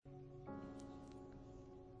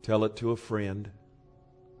Tell it to a friend.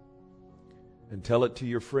 And tell it to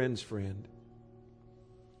your friend's friend.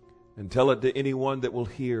 And tell it to anyone that will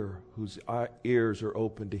hear, whose ears are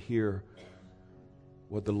open to hear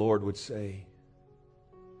what the Lord would say.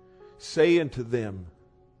 Say unto them,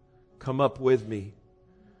 come up with me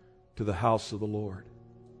to the house of the Lord.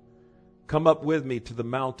 Come up with me to the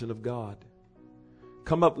mountain of God.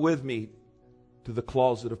 Come up with me to the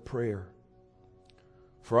closet of prayer.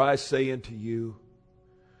 For I say unto you,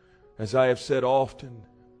 as I have said often,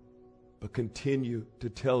 but continue to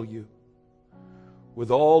tell you, with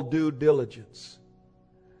all due diligence,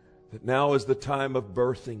 that now is the time of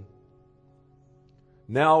birthing.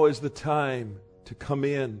 Now is the time to come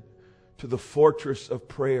in to the fortress of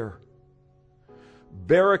prayer.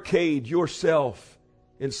 Barricade yourself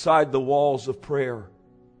inside the walls of prayer.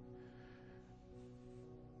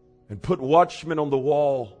 And put watchmen on the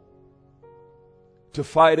wall to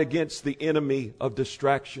fight against the enemy of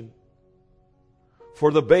distraction.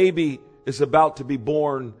 For the baby is about to be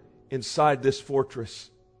born inside this fortress.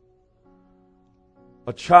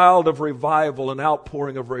 A child of revival, an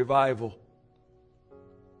outpouring of revival.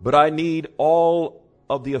 But I need all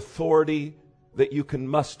of the authority that you can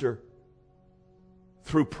muster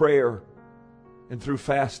through prayer and through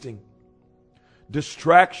fasting.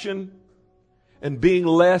 Distraction and being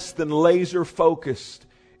less than laser focused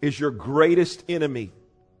is your greatest enemy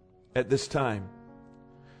at this time.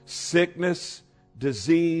 Sickness,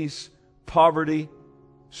 disease, poverty,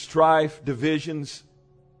 strife, divisions,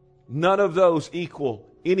 none of those equal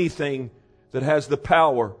anything that has the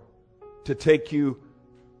power to take you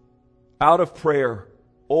out of prayer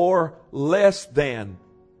or less than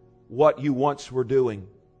what you once were doing.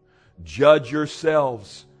 Judge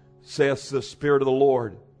yourselves, saith the Spirit of the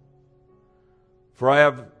Lord. For I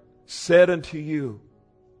have said unto you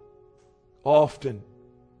often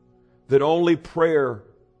that only prayer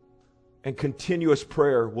and continuous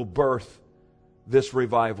prayer will birth this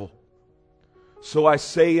revival. So I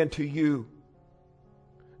say unto you,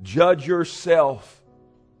 judge yourself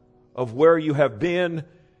of where you have been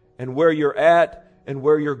and where you're at and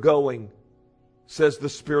where you're going, says the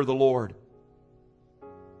Spirit of the Lord.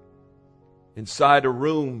 Inside a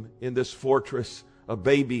room in this fortress, a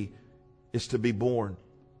baby is to be born.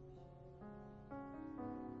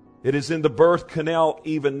 It is in the birth canal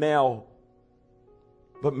even now.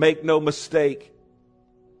 But make no mistake,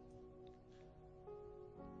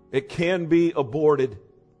 it can be aborted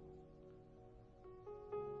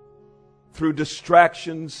through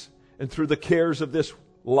distractions and through the cares of this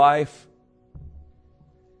life.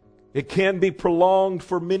 It can be prolonged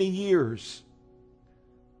for many years.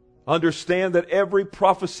 Understand that every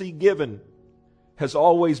prophecy given has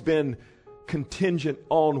always been contingent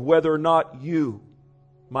on whether or not you,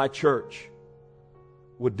 my church,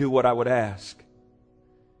 would do what I would ask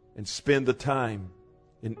and spend the time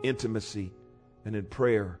in intimacy and in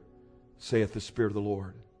prayer, saith the Spirit of the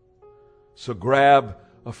Lord. So grab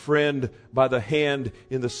a friend by the hand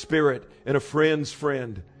in the Spirit and a friend's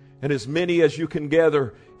friend, and as many as you can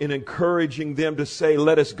gather in encouraging them to say,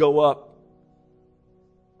 let us go up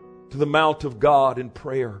to the mount of God in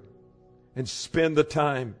prayer and spend the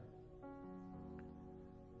time.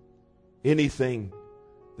 Anything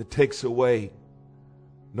that takes away,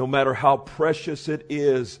 no matter how precious it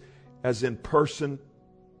is, as in person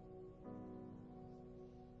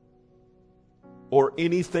or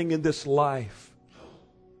anything in this life,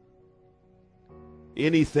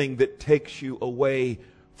 anything that takes you away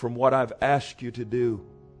from what I've asked you to do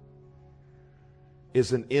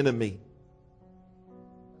is an enemy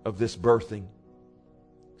of this birthing,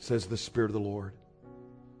 says the Spirit of the Lord.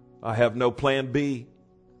 I have no plan B.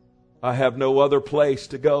 I have no other place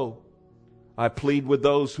to go. I plead with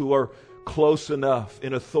those who are close enough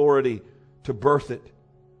in authority to birth it.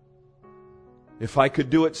 If I could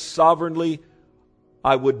do it sovereignly,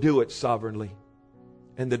 I would do it sovereignly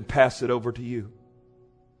and then pass it over to you.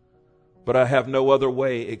 But I have no other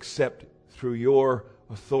way except through your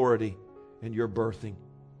authority and your birthing.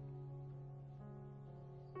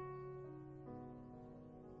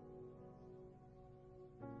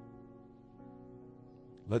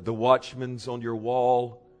 Let the watchmen on your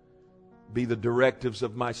wall be the directives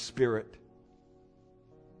of my Spirit.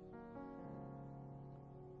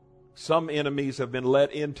 Some enemies have been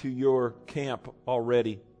let into your camp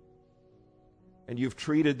already, and you've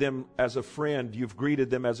treated them as a friend. You've greeted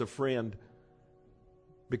them as a friend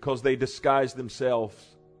because they disguise themselves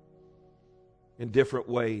in different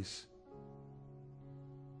ways.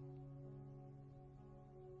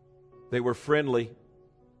 They were friendly.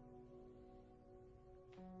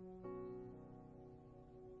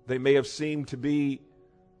 They may have seemed to be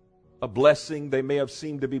a blessing. They may have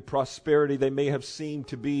seemed to be prosperity. They may have seemed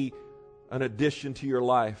to be an addition to your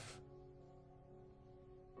life.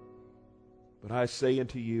 But I say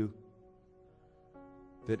unto you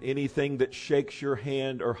that anything that shakes your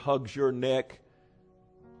hand or hugs your neck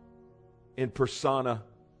in persona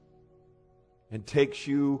and takes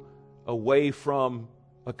you away from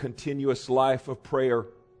a continuous life of prayer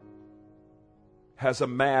has a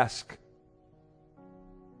mask.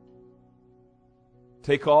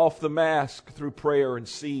 Take off the mask through prayer and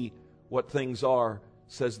see what things are,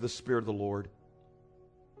 says the Spirit of the Lord.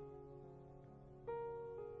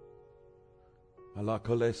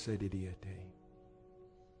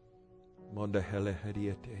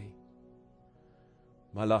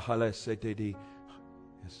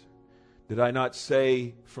 Yes. Did I not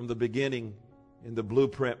say from the beginning in the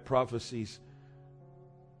blueprint prophecies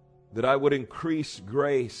that I would increase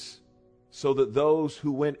grace so that those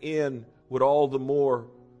who went in would all the more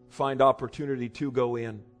find opportunity to go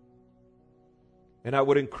in? And I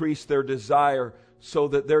would increase their desire so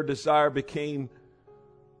that their desire became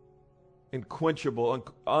unquenchable,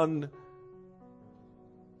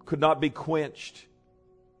 could not be quenched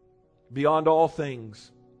beyond all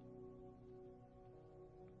things.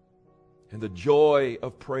 And the joy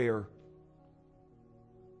of prayer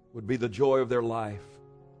would be the joy of their life.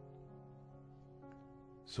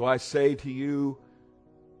 So I say to you,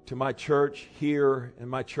 to my church here and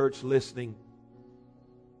my church listening,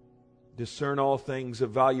 discern all things,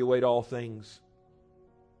 evaluate all things.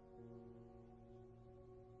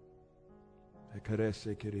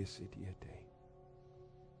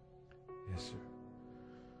 Yes, sir.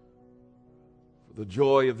 For the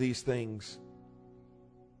joy of these things,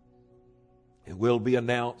 it will be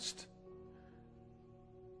announced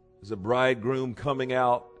as a bridegroom coming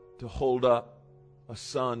out to hold up a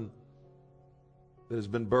son that has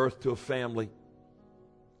been birthed to a family.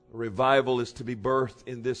 A revival is to be birthed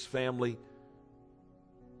in this family,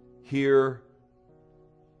 here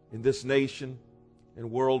in this nation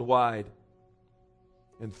and worldwide.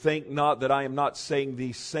 And think not that I am not saying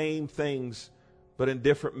these same things, but in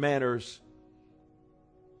different manners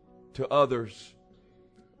to others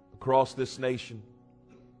across this nation,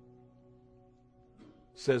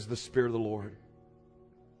 says the Spirit of the Lord,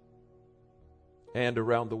 and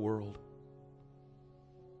around the world.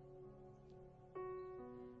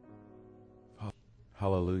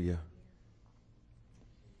 Hallelujah.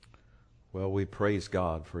 Well, we praise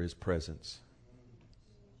God for His presence.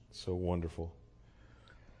 So wonderful.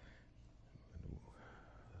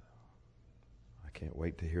 I can't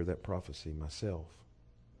wait to hear that prophecy myself.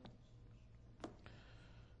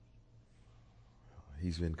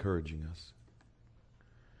 He's encouraging us.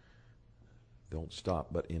 Don't stop,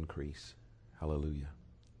 but increase. Hallelujah.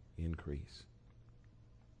 Increase.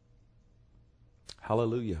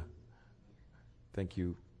 Hallelujah. Thank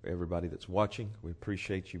you, everybody that's watching. We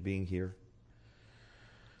appreciate you being here.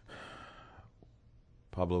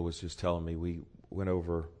 Pablo was just telling me we went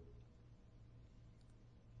over,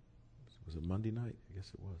 was it Monday night? I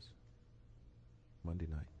guess it was. Monday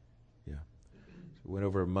night. Yeah. So we went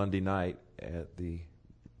over Monday night at the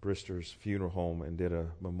Brister's funeral home and did a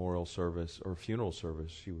memorial service or funeral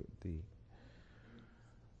service.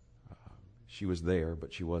 She was there,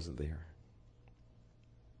 but she wasn't there,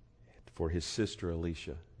 for his sister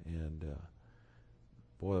Alicia. And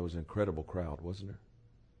boy, that was an incredible crowd, wasn't there?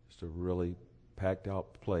 Just a really packed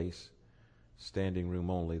out place, standing room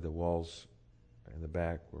only. The walls in the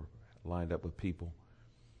back were lined up with people.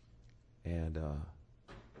 And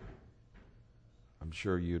I'm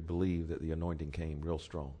sure you'd believe that the anointing came real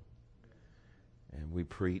strong. And we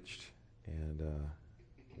preached, and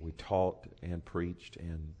we taught and preached,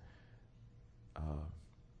 and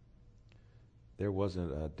there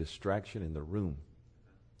wasn't a distraction in the room.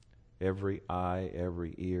 Every eye,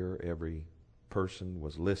 every ear, every person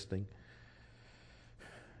was listening.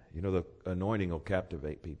 You know, the anointing will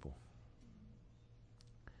captivate people.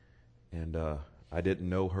 And I didn't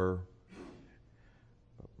know her,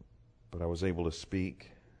 but I was able to speak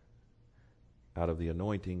out of the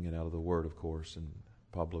anointing and out of the Word, of course. And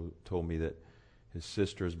Pablo told me that his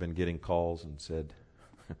sister has been getting calls and said,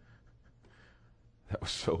 that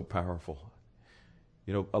was so powerful.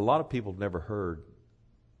 You know, a lot of people have never heard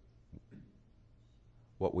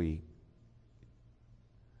the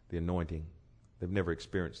anointing. They've never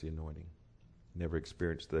experienced the anointing.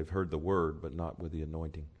 They've heard the Word, but not with the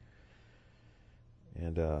anointing.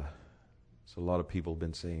 And so a lot of people have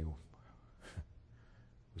been saying,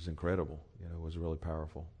 it was incredible. You know, it was really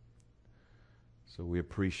powerful. So we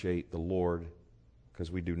appreciate the Lord,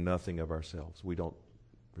 because we do nothing of ourselves.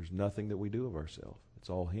 There's nothing that we do of ourselves. It's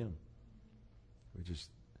all Him. We just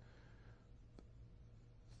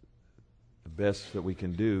best that we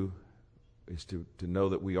can do is to know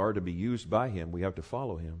that we are to be used by Him. We have to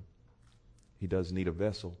follow Him. He does need a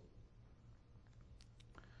vessel.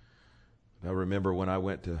 I remember when I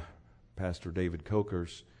went to Pastor David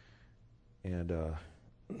Coker's, and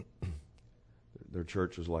their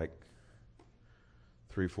church was like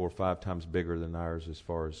 3, 4, 5 times bigger than ours as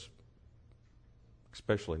far as,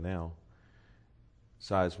 especially now,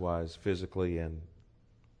 size-wise, physically, and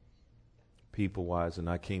people-wise. And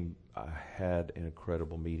I had an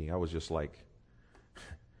incredible meeting. I was just like,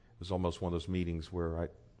 it was almost one of those meetings where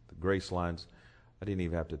the grace lines, I didn't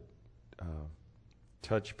even have to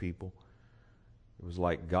touch people. It was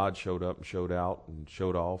like God showed up and showed out and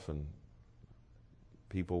showed off, and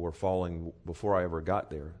people were falling before I ever got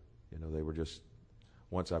there. You know, they were just,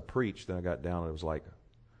 once I preached, then I got down and it was like,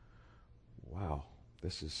 wow,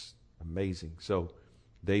 this is amazing. So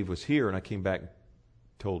Dave was here, and I came back and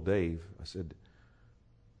told Dave, I said,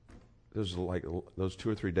 those 2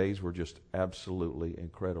 or 3 days were just absolutely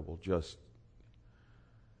incredible. Just,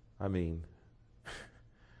 I mean,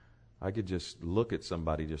 I could just look at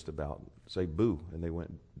somebody just about, say boo, and they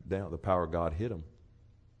went down. The power of God hit them.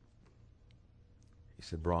 He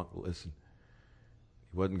said, Bronk, listen.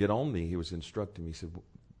 He wouldn't get on me. He was instructing me. He said,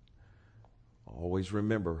 always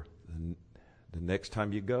remember, the next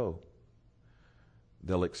time you go,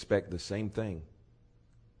 they'll expect the same thing.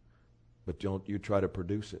 But don't you try to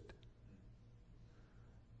produce it.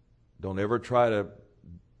 Don't ever try to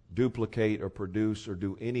duplicate or produce or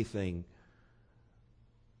do anything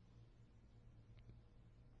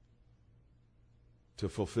to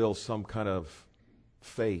fulfill some kind of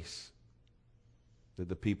face that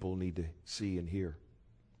the people need to see and hear.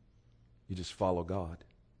 You just follow God.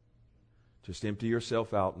 Just empty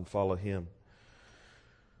yourself out and follow Him.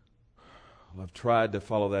 Well, I've tried to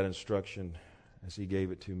follow that instruction as He gave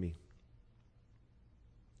it to me.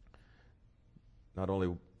 Not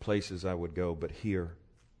only places I would go, but here.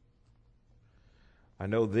 I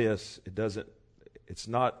know this, it's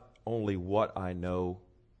not only what I know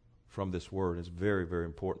from this Word. It's very, very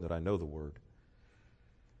important that I know the Word.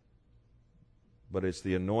 But it's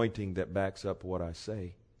the anointing that backs up what I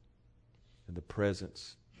say, and the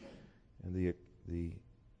presence, and the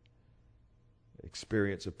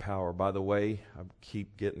experience of power. By the way,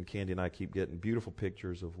 Candy and I keep getting beautiful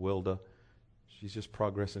pictures of Wilda. She's just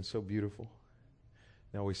progressing so beautiful.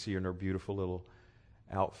 Now we see her in her beautiful little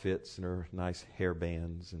outfits and her nice hair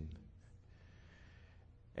bands.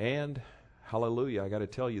 And hallelujah, I got to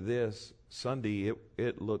tell you this, Sunday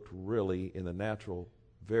it looked really, in the natural,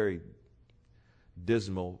 very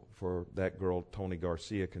dismal for that girl, Tony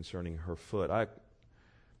Garcia, concerning her foot.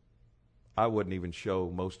 I wouldn't even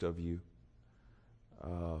show most of you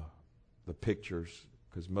the pictures,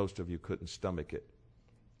 because most of you couldn't stomach it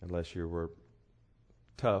unless you were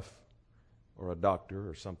tough or a doctor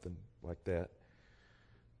or something like that.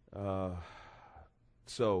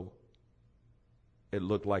 So it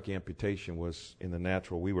looked like amputation was in the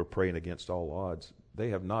natural. We were praying against all odds. They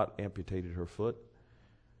have not amputated her foot.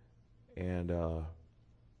 And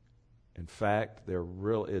in fact,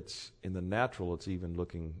 it's in the natural, it's even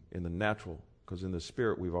looking in the natural, because in the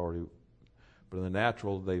spirit but in the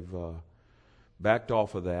natural, they've backed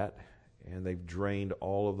off of that, and they've drained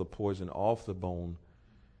all of the poison off the bone.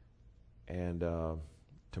 And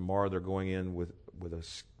tomorrow they're going in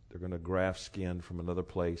they're going to graft skin from another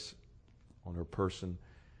place on her person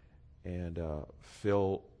and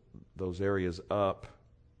fill those areas up.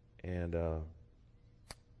 And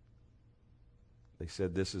they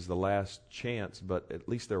said this is the last chance, but at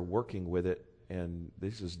least they're working with it. And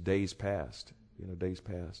this is days past, days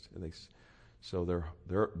past. And so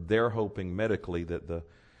they're hoping medically that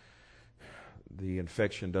the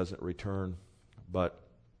infection doesn't return, but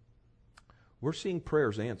we're seeing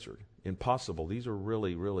prayers answered. Impossible. These are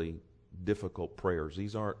really, really difficult prayers.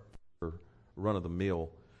 These aren't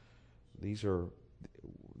run-of-the-mill. These are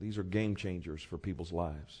game changers for people's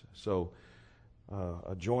lives. So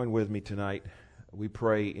join with me tonight. We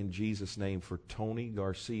pray in Jesus' name for Tony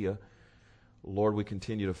Garcia. Lord, we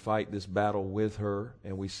continue to fight this battle with her,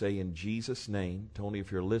 and we say in Jesus' name, Tony,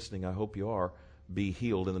 if you're listening, I hope you are, be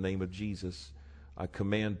healed in the name of Jesus. I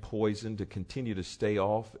command poison to continue to stay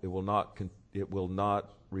off. It will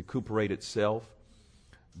not recuperate itself,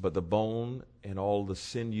 but the bone and all the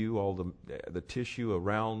sinew, all the tissue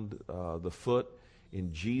around the foot,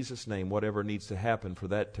 in Jesus' name, whatever needs to happen for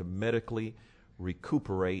that to medically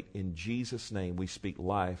recuperate, in Jesus' name, we speak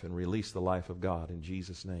life and release the life of God in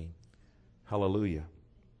Jesus' name. Hallelujah.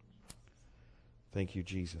 Thank you,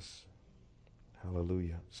 Jesus.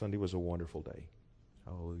 Hallelujah. Sunday was a wonderful day.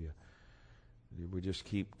 Hallelujah. We just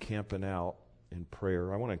keep camping out in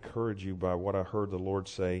prayer. I want to encourage you by what I heard the Lord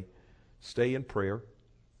say. Stay in prayer.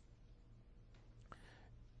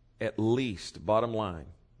 At least, bottom line,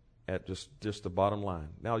 at just the bottom line.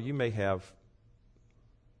 Now, you may have,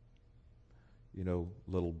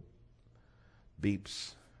 little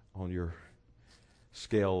beeps on your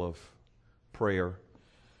scale of prayer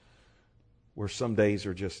where some days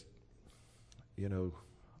are just, a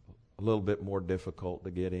little bit more difficult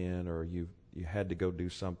to get in, or you had to go do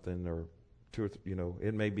something, or two or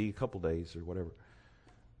it may be a couple days or whatever.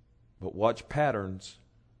 But watch patterns.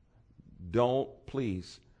 Don't,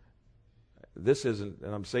 please. This isn't,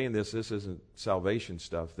 and I'm saying this isn't salvation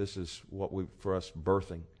stuff. This is what for us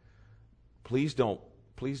birthing. Please don't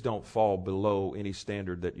fall below any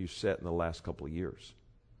standard that you set in the last couple of years.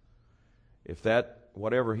 If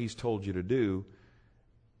whatever He's told you to do,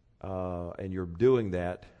 and you're doing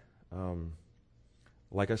that,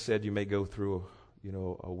 like I said, you may go through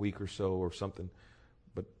a week or so or something,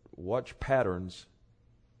 but watch patterns.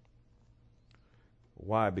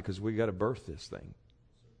 Why? Because we got to birth this thing,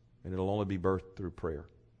 and it'll only be birthed through prayer.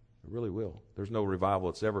 It really will. There's no revival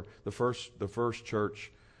it's ever the first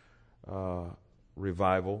church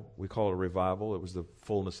revival. We call it a revival. It was the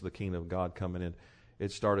fullness of the kingdom of God coming in.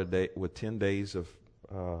 It started with 10 days of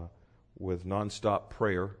with nonstop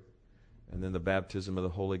prayer, and then the baptism of the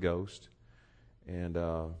Holy Ghost, and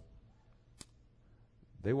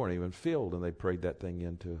they weren't even filled, and they prayed that thing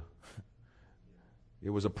into. It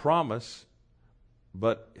was a promise,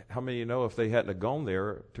 but how many of you know if they hadn't have gone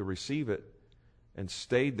there to receive it and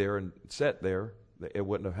stayed there and sat there, it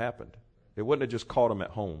wouldn't have happened. It wouldn't have just caught them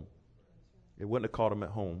at home. It wouldn't have caught them at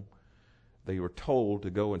home. They were told to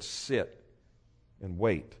go and sit and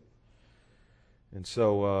wait. And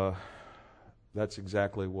so that's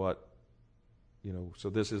exactly what, so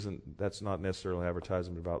that's not necessarily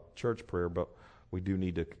advertisement about church prayer, but we do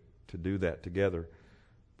need to do that together.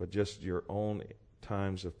 But just your own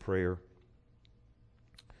times of prayer.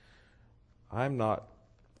 I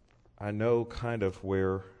know kind of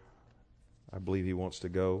where I believe He wants to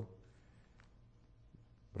go,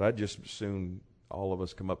 but I'd just soon all of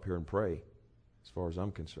us come up here and pray, as far as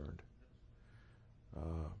I'm concerned.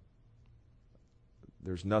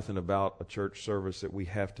 There's nothing about a church service that we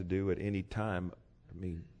have to do at any time. I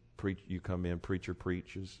mean, you come in, preacher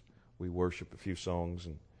preaches, we worship a few songs,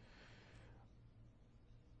 and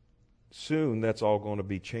soon that's all going to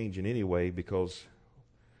be changing anyway, because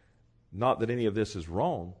not that any of this is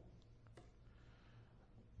wrong,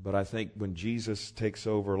 but I think when Jesus takes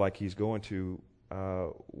over like He's going to,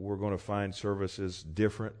 we're going to find services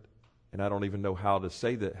different, and I don't even know how to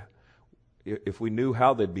say that. If we knew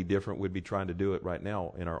how they'd be different, we'd be trying to do it right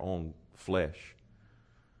now in our own flesh.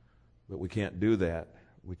 But we can't do that.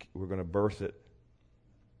 We're going to birth it.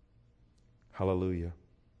 Hallelujah.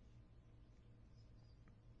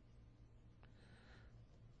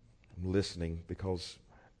 I'm listening, because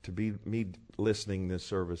to be me listening this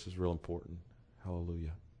service is real important.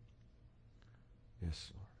 Hallelujah.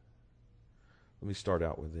 Yes, Lord. Let me start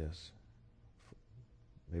out with this.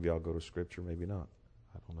 Maybe I'll go to Scripture, maybe not.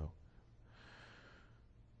 I don't know.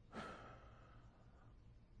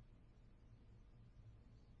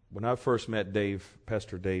 When I first met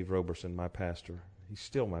Pastor Dave Roberson, my pastor, he's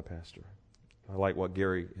still my pastor. I like what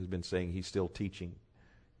Gary has been saying. He's still teaching.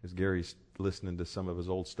 Because Gary's listening to some of his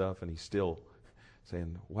old stuff, and he's still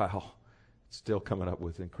saying, wow, still coming up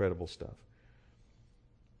with incredible stuff.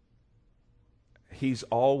 He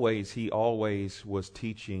always was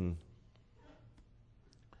teaching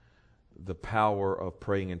the power of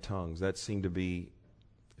praying in tongues. That seemed to be,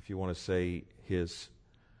 if you want to say, his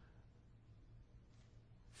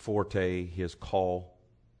forte, his call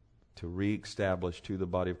to reestablish to the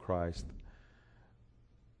body of Christ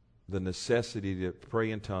the necessity to pray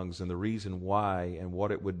in tongues, and the reason why and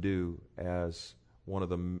what it would do as one of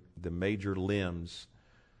the major limbs,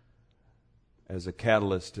 as a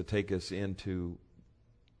catalyst to take us into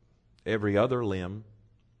every other limb,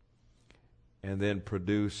 and then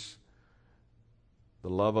produce the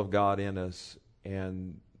love of God in us,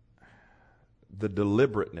 and the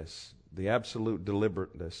deliberateness, the absolute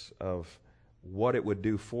deliberateness of what it would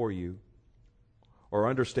do for you, or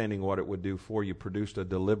understanding what it would do for you, produced a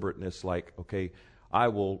deliberateness like, okay, I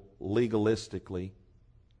will legalistically.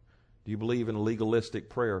 Do you believe in legalistic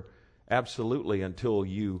prayer? Absolutely, until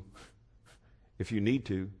if you need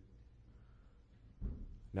to.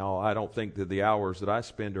 Now, I don't think that the hours that I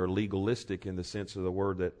spend are legalistic in the sense of the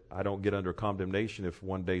word, that I don't get under condemnation if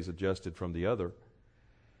one day's adjusted from the other.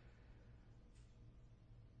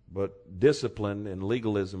 But discipline and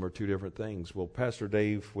legalism are two different things. Well, Pastor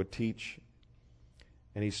Dave would teach,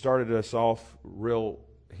 and he started us off real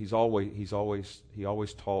he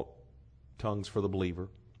always taught tongues for the believer.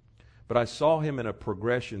 But I saw him in a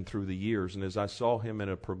progression through the years, and as I saw him in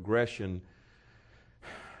a progression,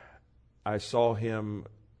 I saw him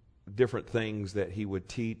different things that he would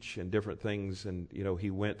teach and different things, and he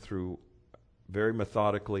went through very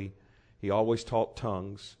methodically. He always taught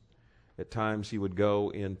tongues. At times he would go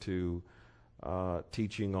into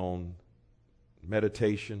teaching on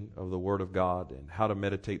meditation of the Word of God and how to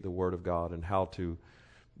meditate the Word of God and how to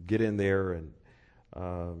get in there and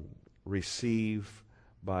receive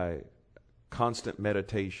by constant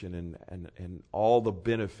meditation and all the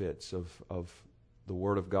benefits of the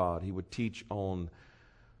Word of God. He would teach on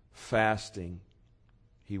fasting.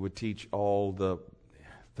 He would teach all the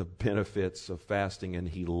benefits of fasting, and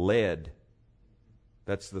he led.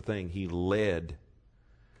 That's the thing. He led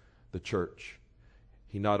the church.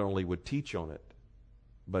 He not only would teach on it,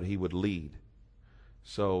 but he would lead.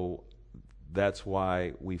 So that's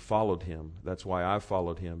why we followed him. That's why I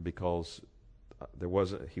followed him, because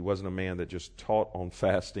he wasn't a man that just taught on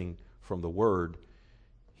fasting from the Word.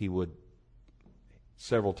 He would,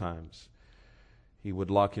 several times, he would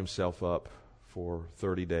lock himself up for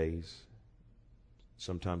 30 days,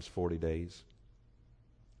 sometimes 40 days.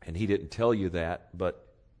 And he didn't tell you that,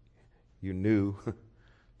 but you knew.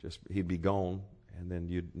 Just he'd be gone, and then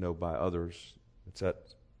you'd know by others.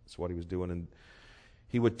 That's what he was doing. And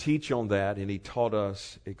he would teach on that, and he taught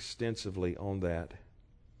us extensively on that.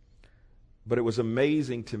 But it was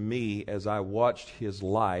amazing to me as I watched his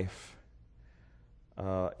life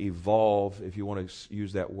evolve, if you want to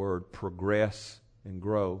use that word, progress and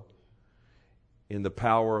grow in the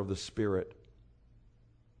power of the Spirit,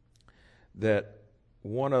 that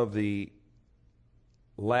one of the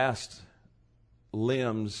last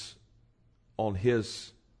limbs on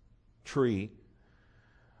his tree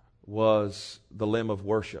was the limb of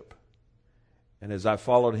worship. And as I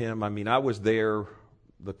followed him, I was there,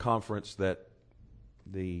 the conference that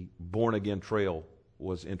the Born Again Trail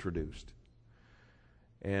was introduced.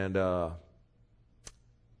 And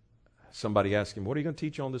somebody asked him, "What are you going to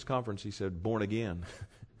teach on this conference?" He said, "Born Again."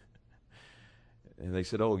 And they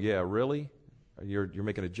said, "Oh yeah, really? You're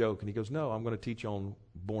making a joke?" And he goes, "No, I'm going to teach on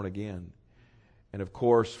born again." And of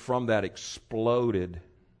course, from that exploded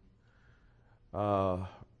a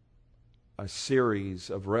series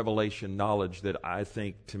of revelation knowledge that I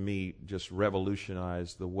think, to me, just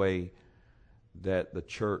revolutionized the way that the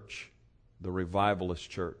church, the revivalist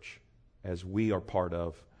church, as we are part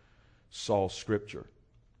of, saw Scripture.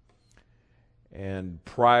 And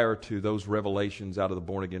prior to those revelations out of the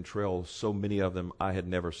Born Again Trail, so many of them I had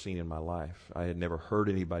never seen in my life. I had never heard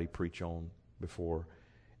anybody preach on before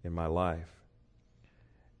in my life.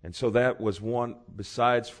 And so that was one,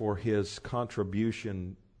 besides for his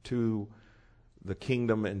contribution to the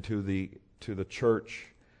kingdom and to the church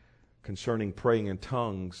concerning praying in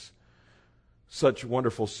tongues, such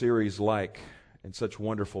wonderful series and such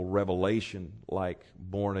wonderful revelation like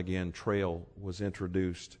Born Again Trail was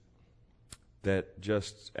introduced, that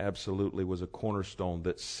just absolutely was a cornerstone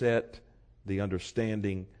that set the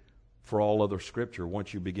understanding for all other Scripture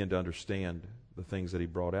once you begin to understand the things that he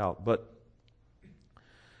brought out. But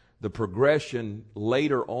the progression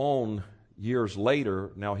later on, years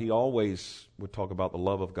later, now he always would talk about the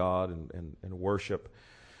love of God and worship.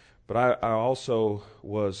 But I also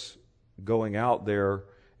was going out there,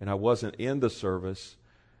 and I wasn't in the service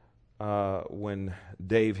when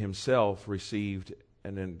Dave himself received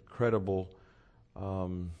an incredible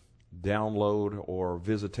download or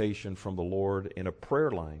visitation from the Lord in a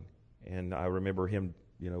prayer line. And I remember him,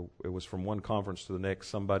 it was from one conference to the next.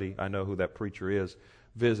 Somebody, I know who that preacher is,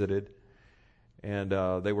 visited, and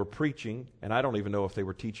they were preaching, and I don't even know if they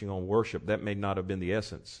were teaching on worship. That may not have been the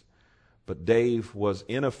essence. But Dave was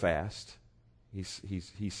in a fast.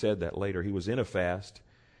 He said that later. He was in a fast,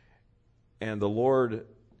 and the Lord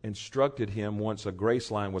instructed him once a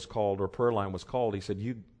grace line was called or prayer line was called. He said,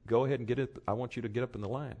 "You go ahead and get it. I want you to get up in the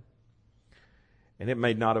line." And it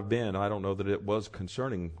may not have been, I don't know that it was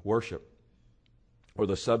concerning worship or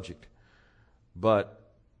the subject,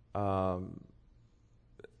 but the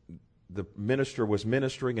minister was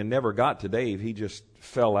ministering and never got to Dave. He just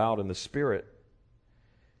fell out in the Spirit.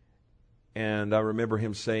 And I remember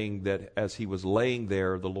him saying that as he was laying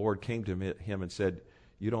there, the Lord came to him and said,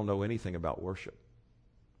 "You don't know anything about worship.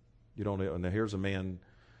 You don't know." And now here's a man,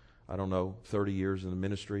 30 years in the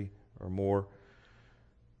ministry or more,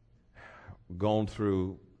 gone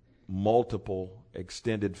through multiple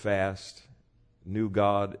extended fasts, knew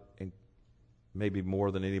God and maybe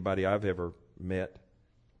more than anybody I've ever met,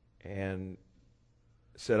 and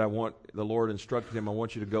said, the Lord instructed him, "I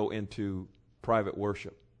want you to go into private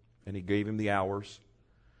worship." And he gave him the hours.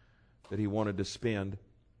 that he wanted to spend.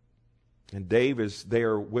 And Dave is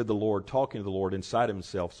there with the Lord, talking to the Lord inside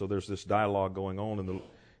himself. So there's this dialogue going on, and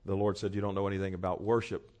the Lord said, you don't know anything about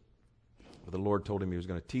worship. But the Lord told him he was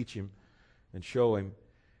going to teach him and show him.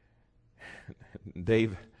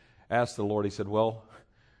 Dave asked the Lord, he said, well,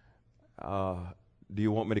 do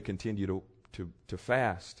you want me to continue to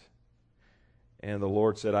fast? And the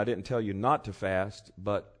Lord said, I didn't tell you not to fast,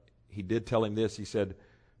 but he did tell him this. He said,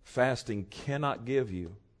 fasting cannot give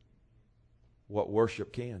you what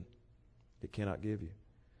worship can. It cannot give you.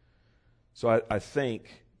 So I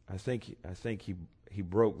think he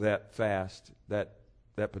broke that fast, that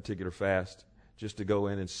particular fast, just to go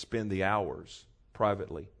in and spend the hours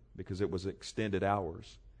privately, because it was extended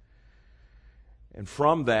hours. And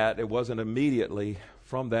from that, it wasn't immediately.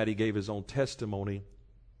 From that, he gave his own testimony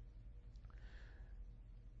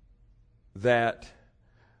that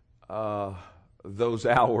those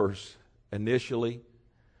hours initially,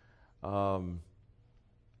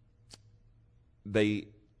 they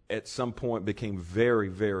at some point became very,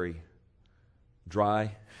 very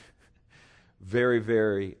dry, very,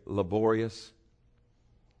 very laborious.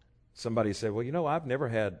 Somebody said, well, I've never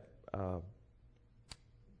had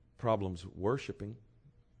problems worshiping.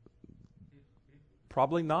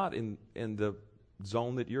 Probably not in the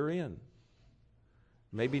zone that you're in.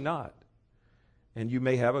 Maybe not. And you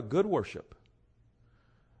may have a good worship.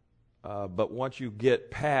 But once you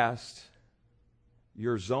get past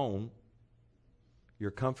your zone,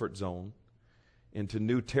 your comfort zone, into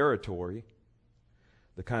new territory,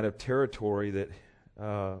 the kind of territory that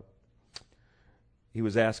he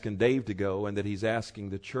was asking Dave to go and that he's asking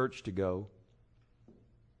the church to go.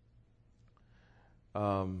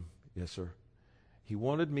 Yes, sir. He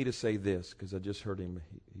wanted me to say this because I just heard him.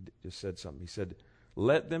 He just said something. He said,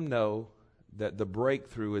 let them know that the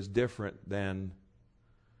breakthrough is different than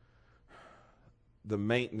the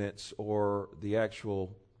maintenance or the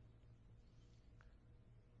actual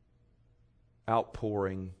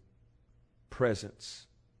outpouring presence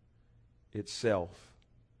itself.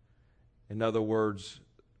 In other words,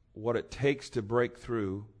 what it takes to break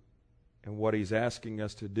through and what he's asking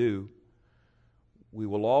us to do, we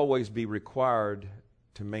will always be required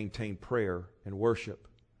to maintain prayer and worship.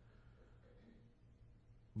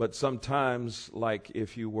 But sometimes, like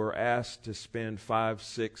if you were asked to spend 5,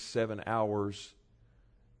 6, 7 hours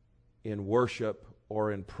in worship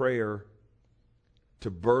or in prayer to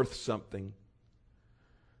birth something,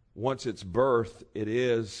 once it's birthed, it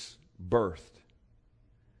is birthed.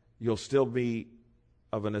 You'll still be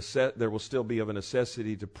there will still be of a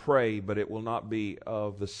necessity to pray, but it will not be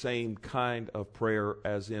of the same kind of prayer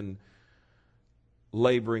as in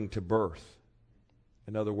laboring to birth.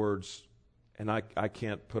 In other words, and I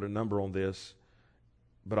can't put a number on this,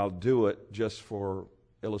 but I'll do it just for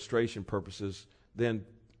illustration purposes, then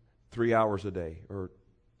 3 hours a day or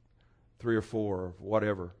 3 or 4 or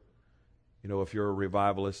whatever. If you're a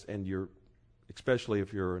revivalist and especially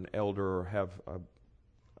if you're an elder or have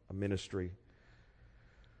a ministry.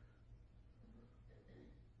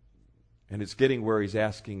 And it's getting where he's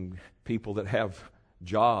asking people that have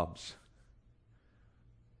jobs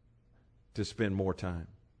to spend more time.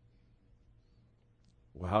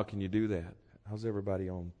 Well, how can you do that? How's everybody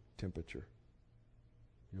on temperature?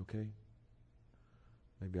 You okay?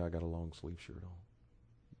 Maybe I got a long sleeve shirt on.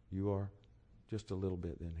 You are? Just a little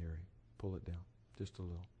bit then, Harry. Pull it down. Just a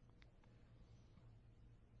little.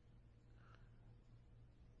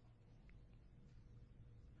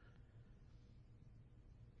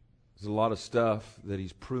 There's a lot of stuff that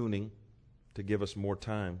he's pruning to give us more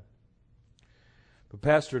time. But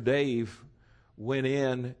Pastor Dave went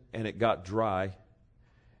in and it got dry.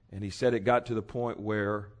 And he said it got to the point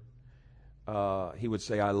where he would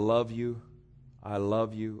say, I love you, I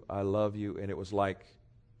love you, I love you. And it was like,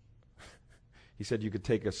 he said you could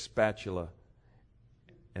take a spatula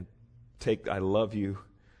and take I love you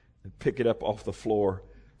and pick it up off the floor,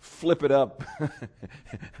 flip it up,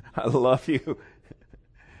 I love you,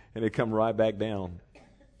 and it'd come right back down.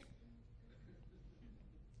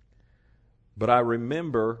 But I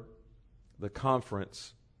remember the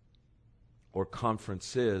conference or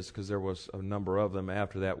conferences, because there was a number of them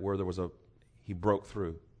after that where he broke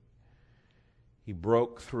through. He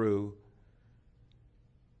broke through.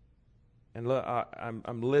 And look,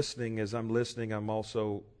 I'm listening. As I'm listening, I'm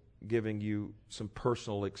also giving you some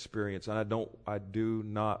personal experience. And I do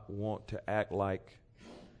not want to act like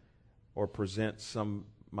or present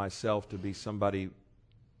myself to be somebody.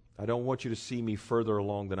 I don't want you to see me further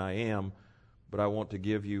along than I am, but I want to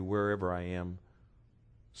give you wherever I am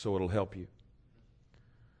so it'll help you.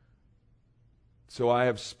 So I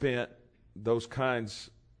have spent those kinds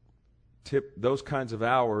those kinds of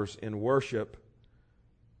hours in worship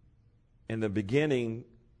in the beginning,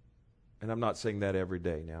 and I'm not saying that every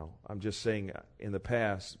day now, I'm just saying in the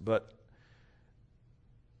past, but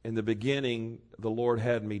in the beginning, the Lord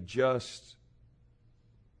had me just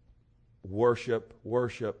worship.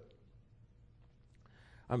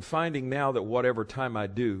 I'm finding now that whatever time I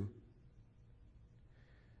do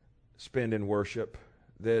spend in worship,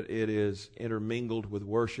 that it is intermingled with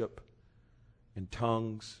worship and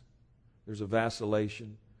tongues. There's a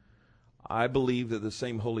vacillation. I believe that the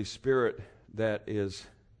same Holy Spirit that is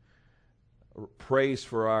praised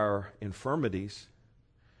for our infirmities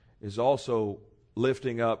is also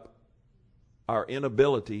lifting up our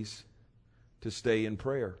inabilities to stay in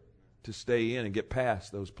prayer, to stay in and get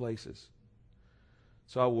past those places.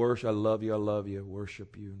 So I worship, I love you,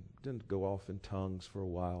 worship you. Then go off in tongues for a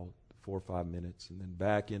while, 4 or 5 minutes, and then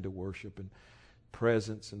back into worship and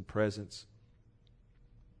presence.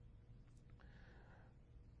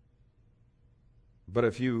 But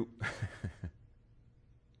if you've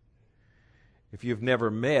never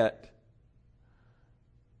met,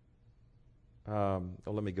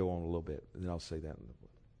 let me go on a little bit, and then I'll say that.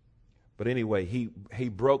 But anyway, he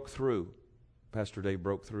broke through. Pastor Dave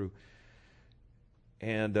broke through.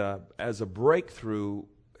 And as a breakthrough,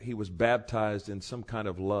 he was baptized in some kind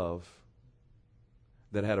of love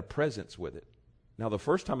that had a presence with it. Now, the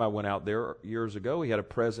first time I went out there years ago, he had a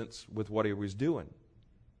presence with what he was doing.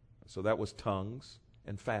 So that was tongues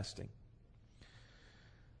and fasting.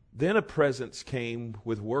 Then a presence came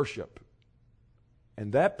with worship.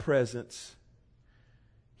 And that presence,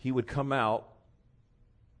 he would come out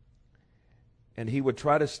and he would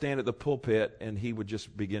try to stand at the pulpit and he would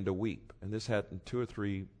just begin to weep. And this happened 2 or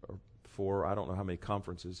 3 or 4, I don't know how many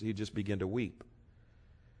conferences. He'd just begin to weep.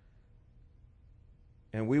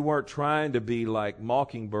 And we weren't trying to be like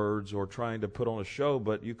mockingbirds or trying to put on a show,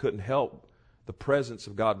 but you couldn't help. The presence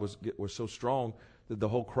of God was so strong that the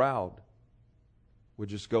whole crowd would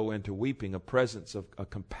just go into weeping, a presence of a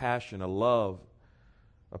compassion, a love,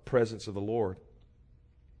 a presence of the Lord.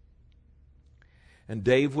 And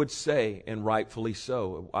Dave would say, and rightfully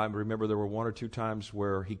so, I remember there were 1 or 2 times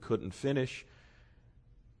where he couldn't finish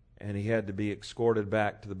and he had to be escorted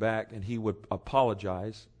back to the back, and he would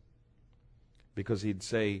apologize because he'd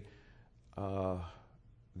say,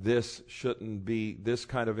 this shouldn't be, this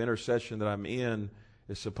kind of intercession that I'm in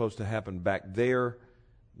is supposed to happen back there,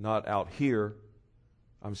 not out here.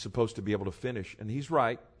 I'm supposed to be able to finish. And he's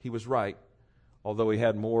right. He was right. Although he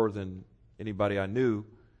had more than anybody I knew,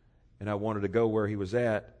 and I wanted to go where he was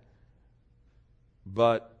at.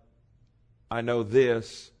 But I know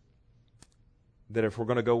this, that if we're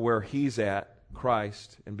going to go where he's at,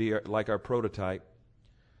 Christ, and be like our prototype,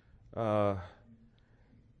 we're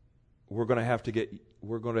going to have to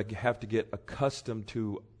get accustomed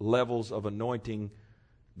to levels of anointing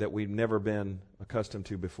that we've never been accustomed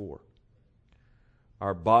to before.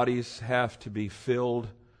 Our bodies have to be filled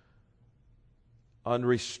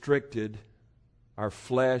unrestricted, our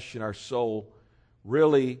flesh and our soul.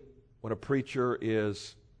 Really, when a preacher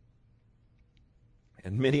is,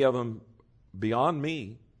 and many of them beyond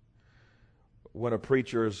me, when a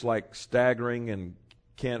preacher is like staggering and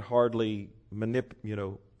can't hardly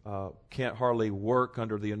can't hardly work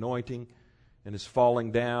under the anointing and is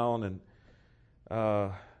falling down,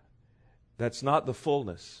 and that's not the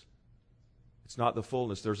fullness. It's not the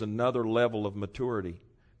fullness. There's another level of maturity,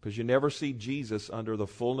 because you never see Jesus under the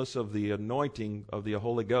fullness of the anointing of the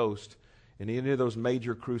Holy Ghost in any of those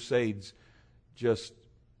major crusades just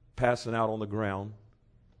passing out on the ground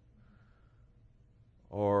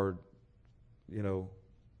or,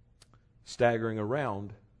 staggering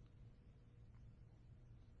around.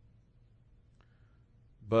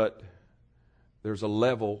 But there's a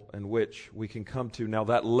level in which we can come to. Now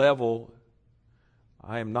that level,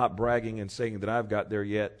 I am not bragging and saying that I've got there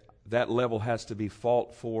yet. That level has to be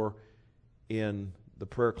fought for in the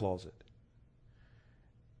prayer closet.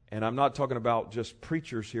 And I'm not talking about just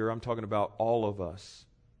preachers here. I'm talking about all of us.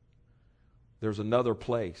 There's another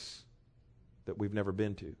place that we've never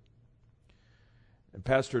been to. And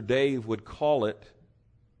Pastor Dave would call it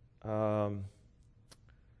a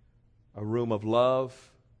room of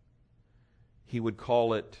love. He would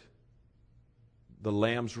call it the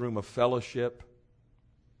Lamb's room of fellowship.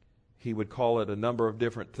 He would call it a number of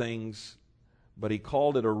different things, but he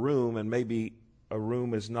called it a room, and maybe a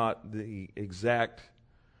room is not the exact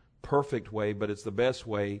perfect way, but it's the best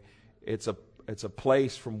way. It's a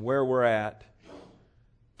place from where we're at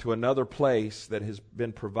to another place that has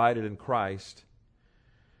been provided in Christ.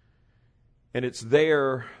 And it's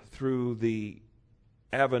there through the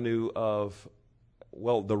avenue of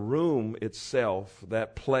well, the room itself,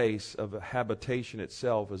 that place of habitation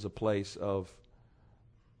itself, is a place of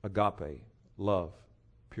agape, love,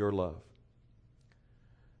 pure love.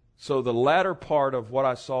 So the latter part of what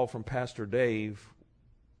I saw from Pastor Dave,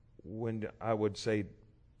 when I would say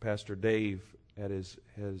Pastor Dave at his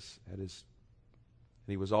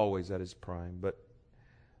he was always at his prime, but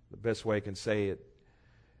the best way I can say it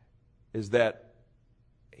is that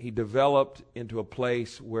he developed into a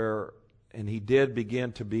place where, and he did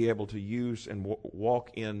begin to be able to use and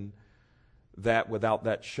walk in that without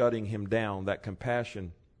that shutting him down, that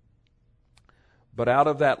compassion. But out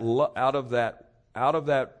of that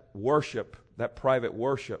worship, that private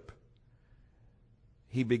worship,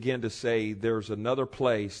 he began to say, there's another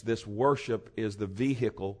place. This worship is the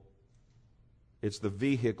vehicle. It's the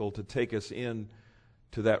vehicle to take us in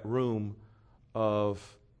to that room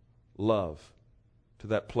of love, to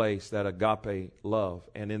that place, that agape love.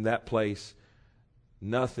 And in that place,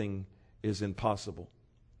 nothing is impossible.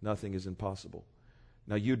 Nothing is impossible.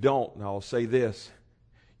 Now now I'll say this,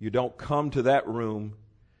 you don't come to that room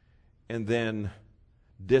and then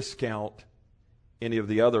discount any of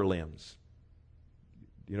the other limbs.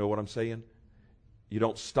 You know what I'm saying? You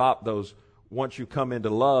don't stop those. Once you come into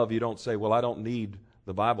love, you don't say, well, I don't need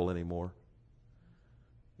the Bible anymore.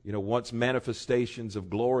 You know, once manifestations of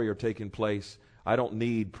glory are taking place, I don't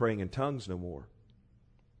need praying in tongues no more.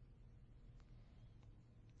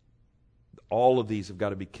 All of these have got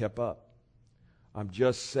to be kept up. I'm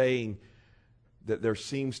just saying that there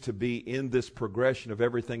seems to be, in this progression of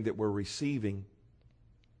everything that we're receiving,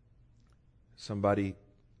 somebody,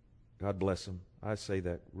 God bless them, I say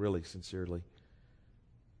that really sincerely.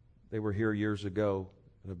 They were here years ago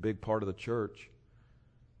in a big part of the church.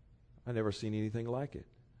 I never seen anything like it.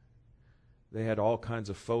 They had all kinds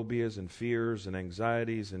of phobias and fears and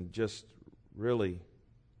anxieties and just really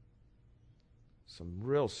some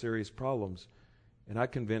real serious problems. And I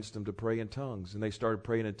convinced them to pray in tongues. And they started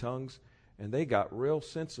praying in tongues, and they got real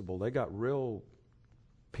sensible. They got real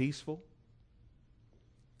peaceful.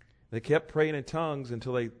 They kept praying in tongues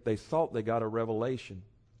until they thought they got a revelation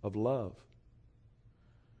of love.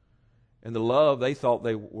 And the love they thought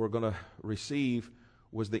they were going to receive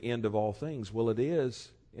was the end of all things. Well, it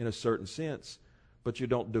is in a certain sense, but you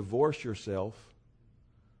don't divorce yourself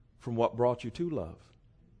from what brought you to love.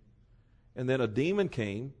 And then a demon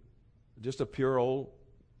came, just a pure old,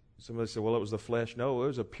 somebody said, well, it was the flesh. No, it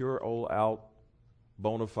was a pure old out,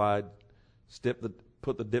 bona fide,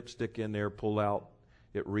 put the dipstick in there, pull out.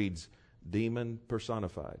 It reads, demon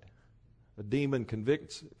personified. A demon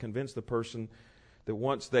convinced the person that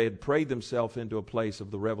once they had prayed themselves into a place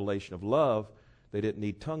of the revelation of love, they didn't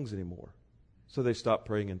need tongues anymore. So they stopped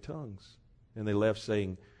praying in tongues. And they left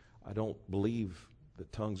saying, I don't believe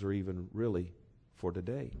that tongues are even really for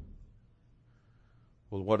today.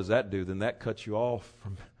 Well, what does that do? Then that cuts you off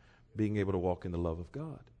from being able to walk in the love of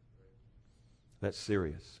God. That's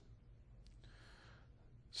serious.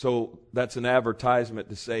 So that's an advertisement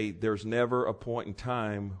to say there's never a point in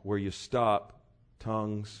time where you stop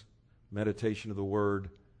tongues, meditation of the Word,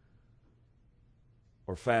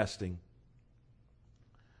 or fasting.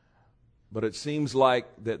 But it seems like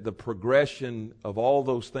that the progression of all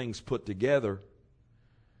those things put together,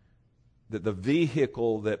 that the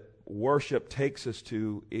vehicle that worship takes us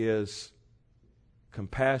to is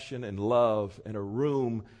compassion and love in a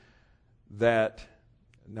room that,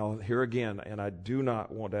 now here again, and I do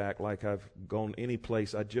not want to act like I've gone any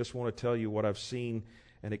place. I just want to tell you what I've seen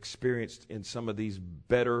and experienced in some of these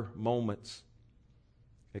better moments,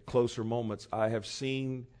 at closer moments. I have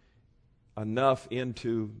seen enough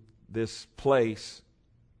into this place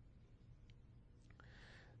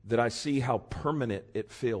that I see how permanent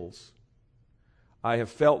it feels. I have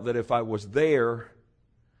felt that if I was there,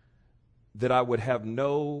 that I would have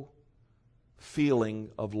no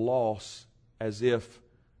feeling of loss, as if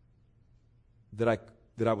that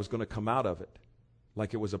I was going to come out of it,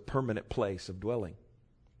 like it was a permanent place of dwelling.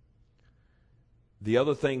 The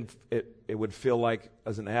other thing it would feel like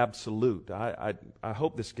as an absolute. I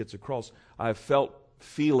hope this gets across. I've felt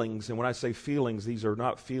feelings, and when I say feelings, these are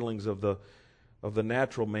not feelings of the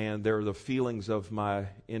natural man. They're the feelings of my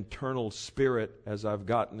internal spirit as I've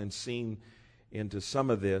gotten and seen into some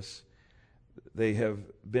of this. They have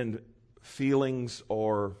been feelings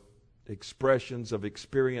or expressions of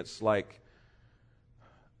experience like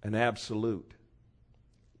an absolute.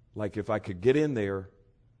 Like if I could get in there,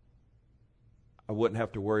 I wouldn't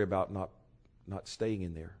have to worry about not staying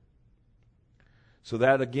in there. So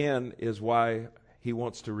that again is why he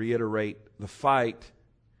wants to reiterate the fight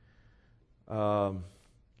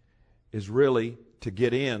is really to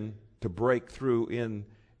get in, to break through in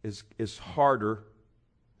is harder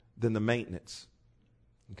than the maintenance.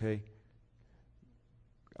 Okay?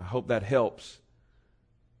 I hope that helps,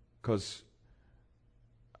 because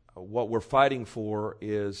what we're fighting for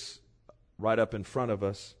is right up in front of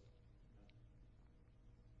us.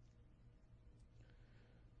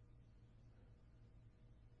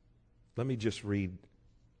 Let me just read.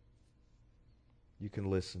 You can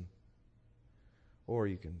listen, or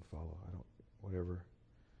you can follow. Whatever.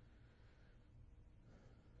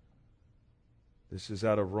 This is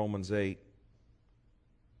out of Romans 8.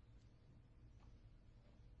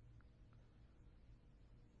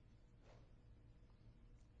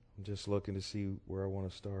 I'm just looking to see where I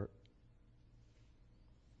want to start.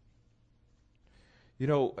 You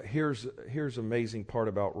know, here's an amazing part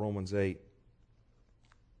about Romans 8.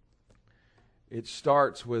 It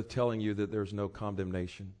starts with telling you that there's no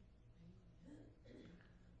condemnation.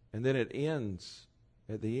 And then it ends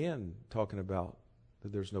at the end talking about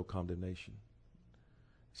that there's no condemnation.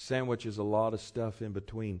 Sandwiches a lot of stuff in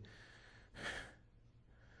between.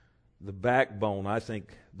 The backbone, I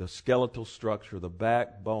think, the skeletal structure, the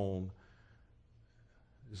backbone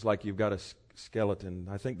is like you've got a skeleton.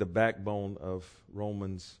 I think the backbone of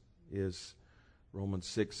Romans is Romans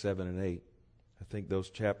 6, 7, and 8. I think those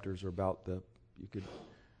chapters are about if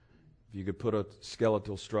you could put a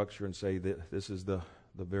skeletal structure and say that this is the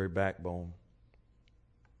very backbone.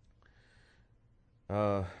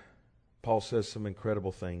 Paul says some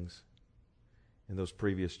incredible things in those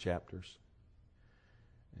previous chapters.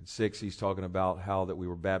 In 6, he's talking about how that we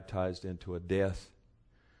were baptized into a death,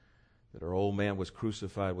 that our old man was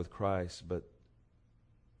crucified with Christ, but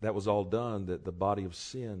that was all done that the body of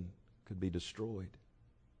sin could be destroyed.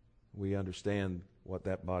 We understand what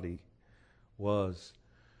that body was.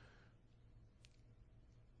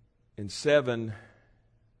 In 7,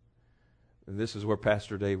 and this is where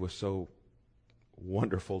Pastor Dave was so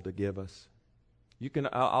wonderful to give us.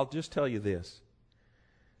 I'll just tell you this.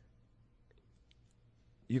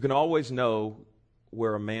 You can always know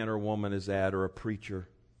where a man or woman is at, or a preacher,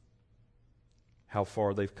 how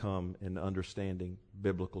far they've come in understanding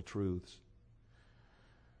biblical truths.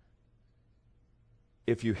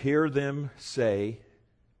 If you hear them say,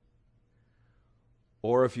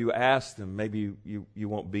 or if you ask them, maybe you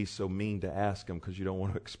won't be so mean to ask them because you don't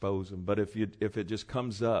want to expose them, but if it just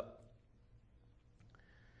comes up,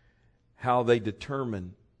 how they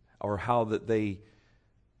determine or how that they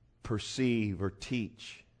perceive or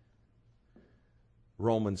teach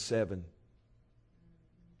Romans 7,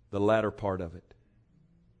 the latter part of it,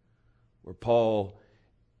 where Paul,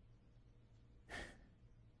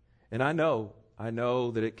 and I know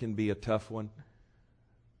that it can be a tough one,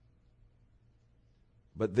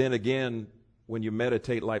 but then again, when you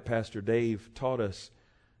meditate like Pastor Dave taught us,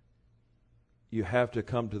 you have to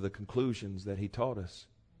come to the conclusions that he taught us.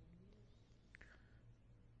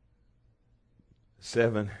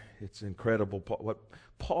 7, it's incredible.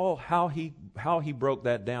 How he broke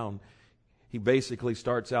that down. He basically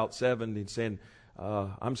starts out 7 and saying,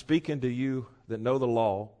 "I'm speaking to you that know the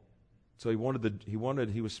law." So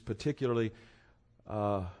he was particularly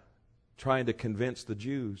trying to convince the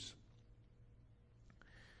Jews.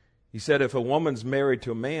 He said, if a woman's married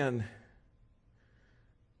to a man,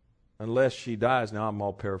 unless she dies, now I'm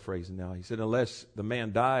all paraphrasing now. He said, unless the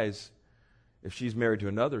man dies, if she's married to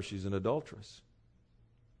another, she's an adulteress.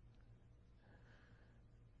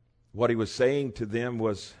 What he was saying to them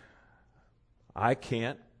was, I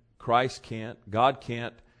can't, Christ can't, God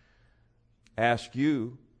can't ask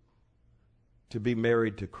you to be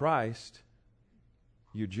married to Christ,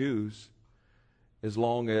 you Jews, as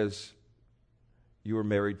long as you are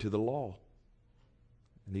married to the law.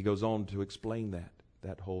 And he goes on to explain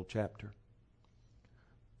that whole chapter.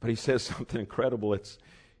 But he says something incredible.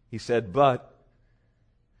 He said, but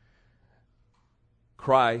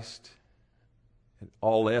Christ, in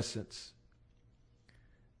all essence,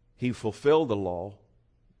 he fulfilled the law,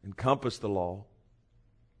 encompassed the law.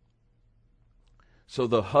 So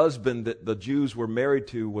the husband that the Jews were married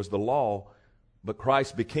to was the law, but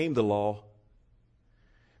Christ became the law.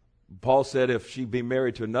 Paul said if she be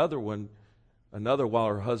married to another while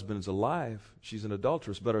her husband is alive, she's an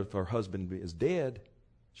adulteress. But if her husband is dead,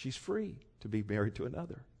 she's free to be married to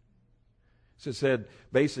another. So it said,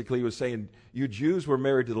 basically he was saying, you Jews were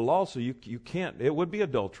married to the law, so you can't. It would be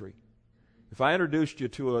adultery. If I introduced you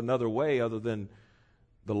to another way other than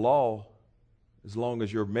the law, as long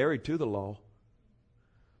as you're married to the law.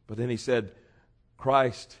 But then he said,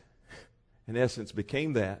 Christ, in essence,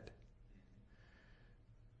 became that,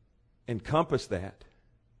 encompassed that.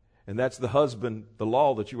 And that's the husband, the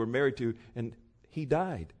law that you were married to, and he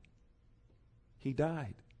died. He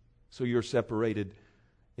died. So you're separated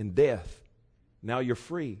in death. Now you're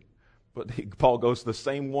free. But Paul goes, the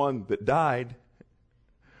same one that died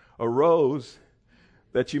arose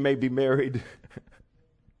that you may be married.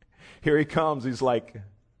 Here he comes. He's like,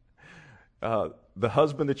 the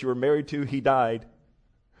husband that you were married to, he died.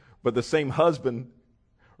 But the same husband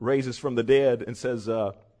raises from the dead and says,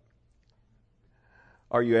 are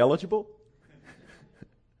you eligible?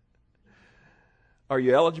 Are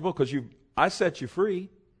you eligible? Because I set you free.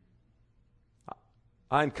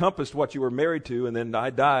 I encompassed what you were married to, and then I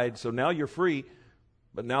died, so now you're free.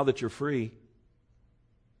 But now that you're free,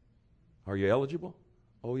 are you eligible?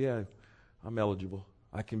 Oh, yeah, I'm eligible.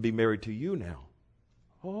 I can be married to you now.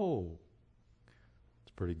 Oh,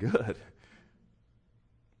 it's pretty good.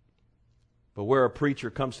 But where a preacher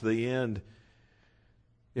comes to the end,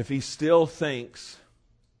 if he still thinks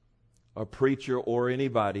a preacher or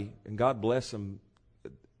anybody, and God bless him,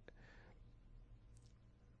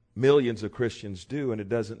 millions of Christians do, and it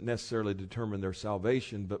doesn't necessarily determine their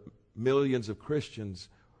salvation, but millions of Christians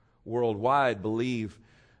worldwide believe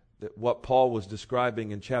that what Paul was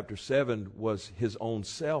describing in chapter 7 was his own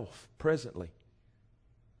self presently.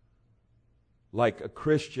 Like a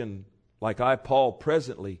Christian, like I, Paul,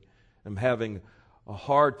 presently am having a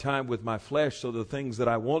hard time with my flesh, so the things that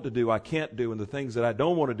I want to do, I can't do, and the things that I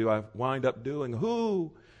don't want to do, I wind up doing.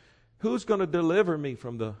 Who's going to deliver me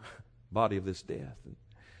from the body of this death?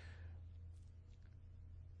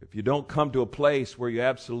 If you don't come to a place where you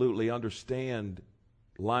absolutely understand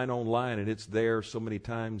line on line, and it's there so many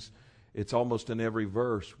times, it's almost in every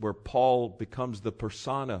verse, where Paul becomes the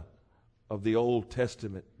persona of the Old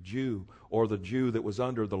Testament Jew, or the Jew that was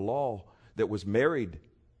under the law, that was married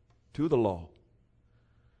to the law.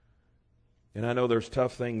 And I know there's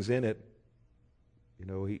tough things in it.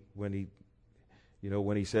 When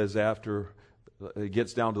he says after, it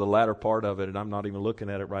gets down to the latter part of it, and I'm not even looking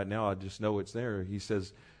at it right now, I just know it's there. He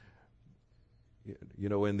says,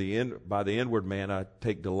 in the end, by the inward man I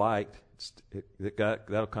take delight.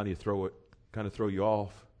 That'll kind of throw you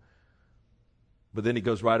off. But then he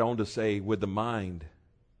goes right on to say, with the mind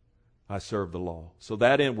I serve the law. So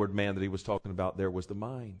that inward man that he was talking about there was the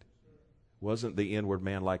mind. It wasn't the inward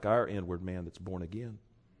man like our inward man that's born again.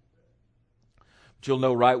 But you'll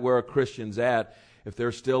know right where a Christian's at if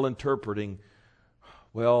they're still interpreting,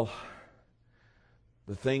 well,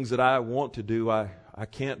 the things that I want to do, I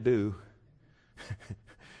can't do.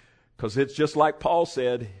 Because it's just like Paul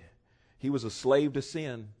said, he was a slave to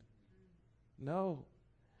sin. No.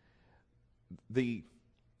 The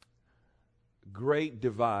great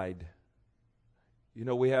divide.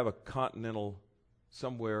 We have a continental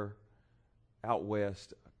somewhere out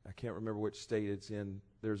west. I can't remember which state it's in.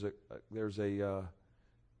 There's a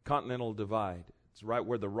continental divide. It's right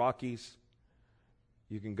where the Rockies,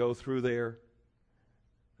 you can go through there.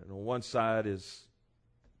 And on one side is,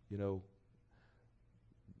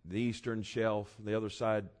 the eastern shelf. The other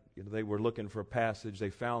side, they were looking for a passage. They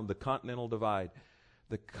found the continental divide.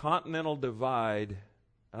 The continental divide,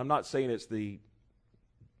 I'm not saying it's the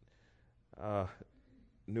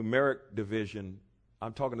numeric division.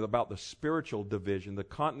 I'm talking about the spiritual division. The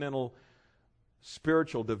continental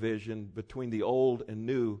spiritual division between the old and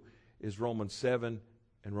new is Romans 7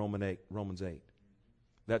 and Romans 8.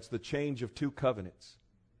 That's the change of two covenants.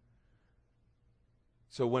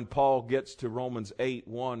 So when Paul gets to Romans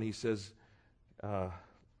 8:1, he says, I'll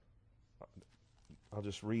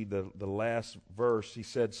just read the last verse. He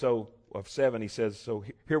said, of 7, he says, so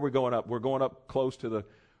here we're going up. We're going up close to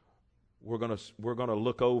we're going to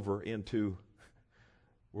look over into,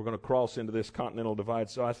 we're going to cross into this continental divide.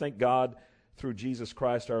 So I thank God through Jesus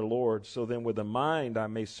Christ our Lord. So then with the mind I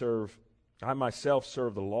myself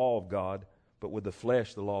serve the law of God, but with the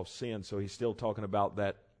flesh the law of sin. So he's still talking about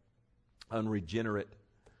that unregenerate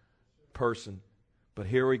person. But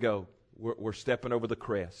here we go. We're stepping over the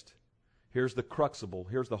crest. Here's the crucible.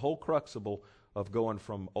 Here's the whole crucible of going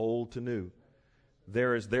from old to new.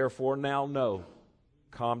 There is therefore now no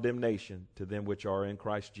condemnation to them which are in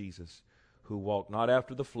Christ Jesus, who walk not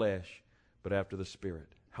after the flesh, but after the Spirit.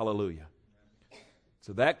 Hallelujah.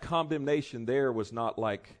 So that condemnation there was not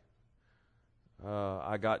like,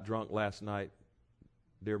 I got drunk last night,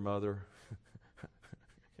 dear mother.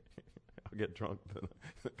 I'll get drunk.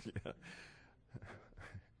 Yeah.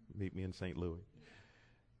 Meet me in St. Louis.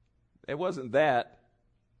 It wasn't that.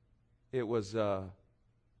 It was the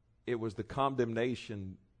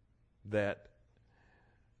condemnation that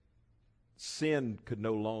sin could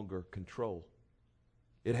no longer control.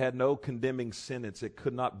 It had no condemning sentence. It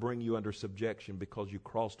could not bring you under subjection because you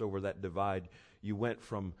crossed over that divide. You went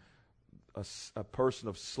from a person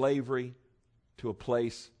of slavery to a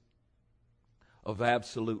place of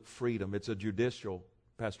absolute freedom. It's a judicial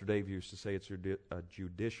Pastor Dave used to say it's a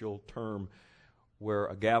judicial term where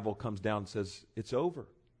a gavel comes down and says, it's over.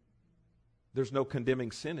 There's no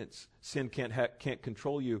condemning sentence. Sin can't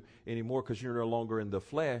control you anymore because you're no longer in the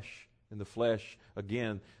flesh. In the flesh,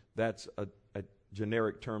 again, that's a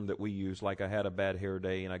generic term that we use, like I had a bad hair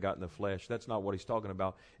day and I got in the flesh. That's not what he's talking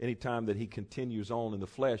about. Anytime that he continues on in the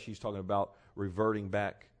flesh, he's talking about reverting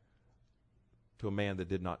back to a man that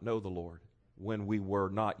did not know the Lord. When we were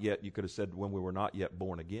not yet, you could have said when we were not yet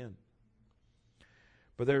born again.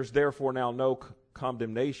 But there's therefore now no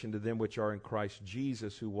condemnation to them which are in Christ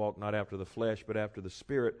Jesus, who walk not after the flesh, but after the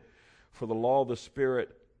Spirit. For the law of the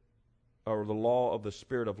Spirit, or the law of the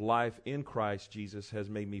Spirit of life in Christ Jesus has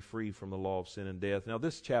made me free from the law of sin and death. Now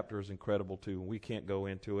this chapter is incredible too. We can't go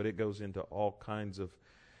into it. It goes into all kinds of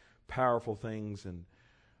powerful things, and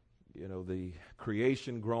the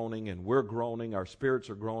creation groaning, and we're groaning, our spirits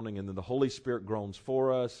are groaning, and then the Holy Spirit groans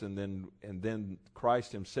for us, and then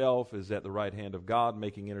Christ himself is at the right hand of God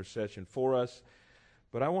making intercession for us.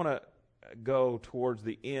 But I want to go towards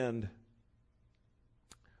the end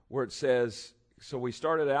where it says, so we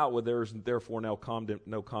started out with there is therefore no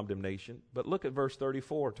condemnation. But look at verse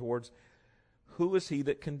 34 towards who is he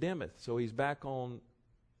that condemneth? So he's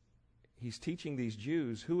teaching these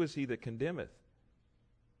Jews, who is he that condemneth?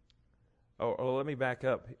 Oh, let me back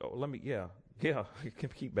up.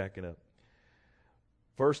 Keep backing up.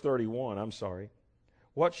 Verse 31, I'm sorry.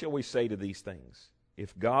 What shall we say to these things?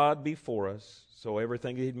 If God be for us, so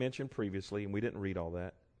everything he'd mentioned previously, and we didn't read all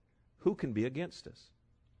that, who can be against us?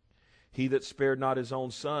 He that spared not his own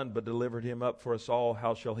son, but delivered him up for us all,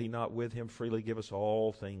 how shall he not with him freely give us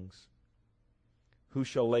all things? Who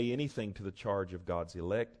shall lay anything to the charge of God's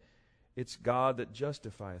elect? It's God that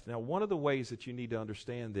justifieth. Now, one of the ways that you need to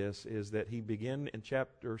understand this is that he began in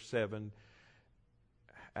chapter 7,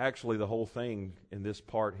 actually the whole thing in this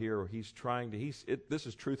part here, this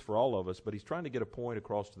is truth for all of us, but he's trying to get a point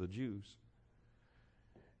across to the Jews.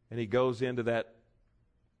 And he goes into that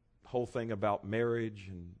whole thing about marriage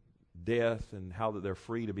and death and how that they're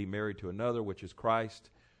free to be married to another, which is Christ.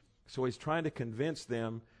 So he's trying to convince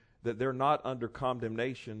them that they're not under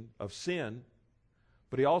condemnation of sin,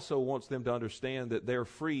 but he also wants them to understand that they're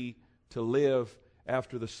free to live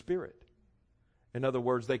after the Spirit. In other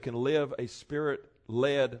words, they can live a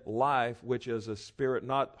Spirit-led life, which is a Spirit,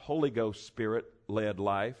 not Holy Ghost Spirit-led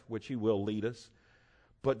life, which he will lead us,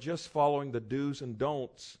 but just following the do's and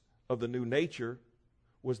don'ts of the new nature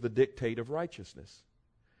was the dictate of righteousness.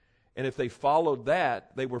 And if they followed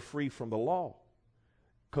that, they were free from the law,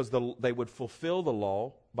 because they would fulfill the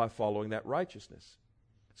law by following that righteousness.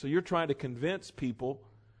 So you're trying to convince people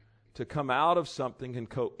to come out of something and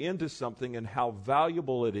go into something, and how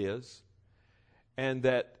valuable it is, and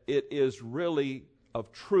that it is really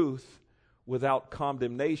of truth without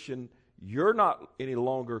condemnation. You're not any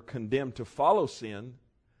longer condemned to follow sin,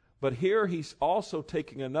 but here he's also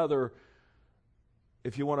taking another,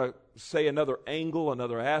 if you want to say another angle,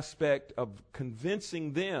 another aspect of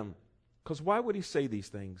convincing them. Because why would he say these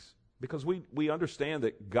things? Because we understand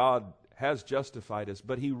that God has justified us,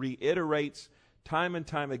 but he reiterates time and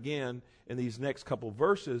time again in these next couple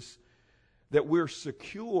verses that we're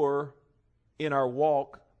secure in our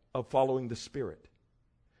walk of following the Spirit.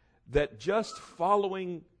 That just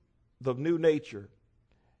following the new nature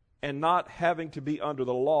and not having to be under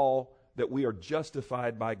the law, that we are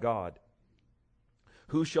justified by God.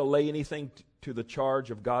 Who shall lay anything to the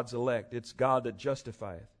charge of God's elect? It's God that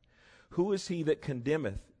justifieth. Who is he that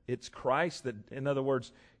condemneth? It's Christ that, in other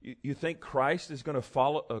words, you think Christ is going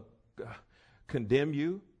to condemn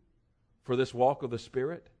you for this walk of the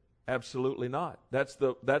Spirit? Absolutely not.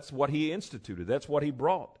 That's what he instituted. That's what he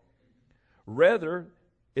brought. Rather,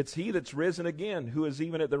 it's he that's risen again, who is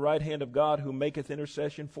even at the right hand of God, who maketh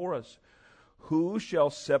intercession for us. Who shall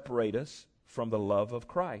separate us from the love of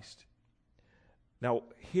Christ? Now,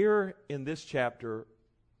 here in this chapter,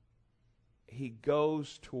 he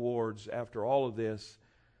goes towards, after all of this,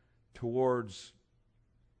 towards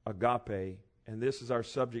agape, and this is our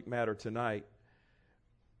subject matter tonight.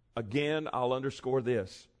 Again, I'll underscore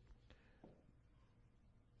this.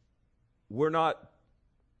 We're not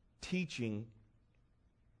teaching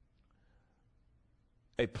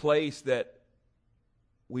a place that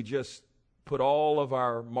we just put all of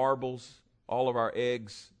our marbles, all of our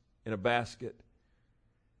eggs in a basket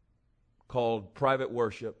called private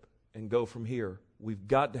worship and go from here. We've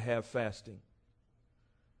got to have fasting.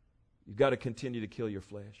 You've got to continue to kill your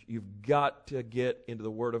flesh. You've got to get into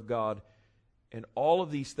the Word of God. And all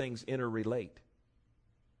of these things interrelate.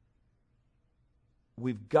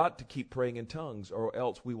 We've got to keep praying in tongues, or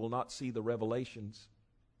else we will not see the revelations.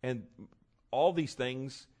 And all these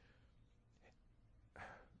things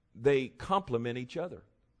they complement each other.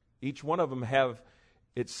 Each one of them have,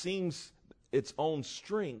 it seems, its own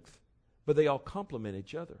strength, but they all complement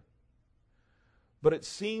each other. But it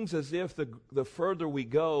seems as if the further we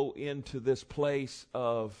go into this place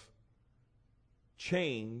of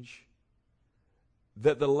change,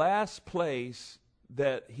 that the last place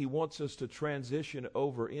that he wants us to transition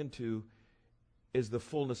over into is the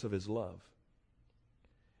fullness of his love.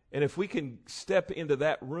 And if we can step into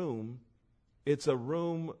that room, it's a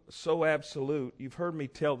room so absolute. You've heard me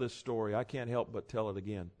tell this story. I can't help but tell it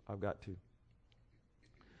again. I've got to.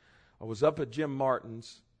 I was up at Jim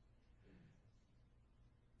Martin's,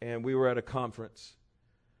 and we were at a conference.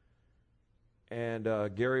 And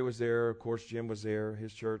Gary was there. Of course, Jim was there,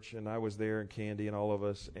 his church, and I was there, and Candy and all of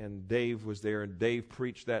us. And Dave was there, and Dave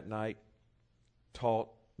preached that night, taught,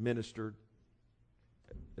 administered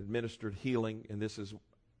healing. And this is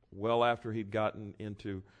well after he'd gotten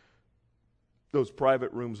into those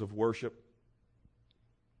private rooms of worship.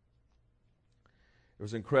 It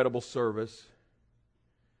was an incredible service.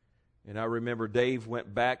 And I remember Dave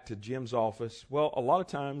went back to Jim's office. Well, a lot of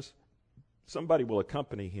times, somebody will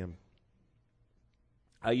accompany him.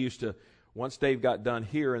 I used to, once Dave got done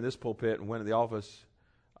here in this pulpit and went to the office,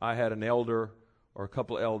 I had an elder or a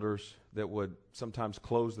couple of elders that would sometimes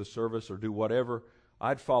close the service or do whatever.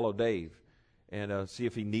 I'd follow Dave and see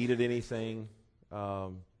if he needed anything.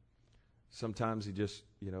 Sometimes he just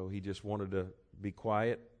wanted to be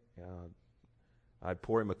quiet. I'd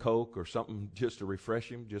pour him a Coke or something just to refresh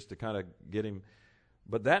him, just to kind of get him.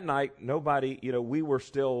 But that night, nobody, we were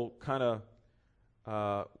still kind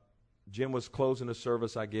of, Jim was closing the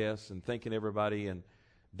service, I guess, and thanking everybody. And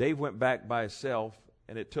Dave went back by himself,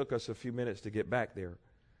 and it took us a few minutes to get back there.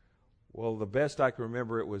 Well, the best I can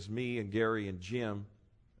remember, it was me and Gary and Jim.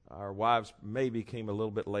 Our wives maybe came a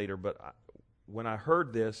little bit later, but when I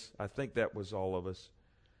heard this, I think that was all of us.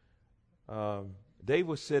 Dave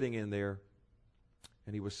was sitting in there,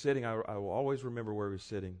 and he was sitting, I will always remember where he was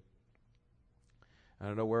sitting. I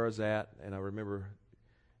don't know where I was at, and I remember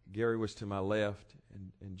Gary was to my left,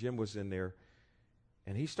 and Jim was in there,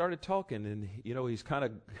 and he started talking, and he's kind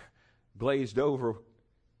of glazed over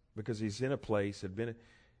because he's in a place, and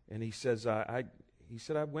he says, I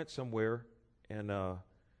went somewhere, and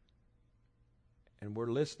we're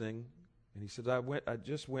listening, and he said, I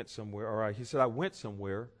just went somewhere, or he said, I went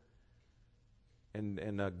somewhere,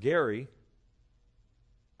 and Gary,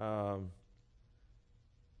 I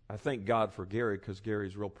thank God for Gary, because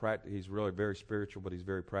Gary's real practical. He's really very spiritual, but he's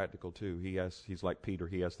very practical too. He's like Peter.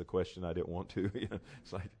 He asked the question I didn't want to.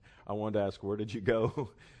 It's like, I wanted to ask, where did you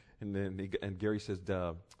go? And then Gary says,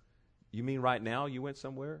 you mean right now you went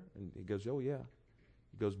somewhere? And he goes, oh yeah.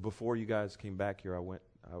 He goes, before you guys came back here,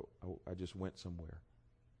 I just went somewhere.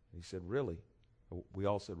 And he said, really? We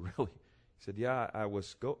all said, really? He said, yeah, I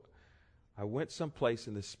went someplace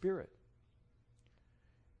in the Spirit.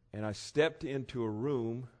 And I stepped into a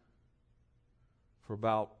room for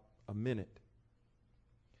about a minute.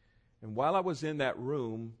 And while I was in that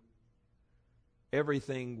room,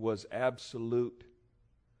 everything was absolute.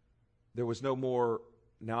 There was no more,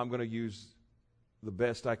 now I'm going to use the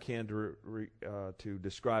best I can to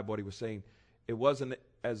describe what he was saying. It wasn't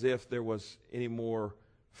as if there was any more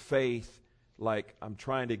faith, like I'm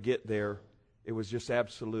trying to get there. It was just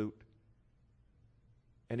absolute.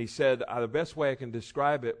 And he said, the best way I can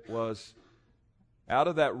describe it was, out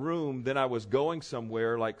of that room, then I was going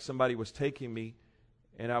somewhere, like somebody was taking me,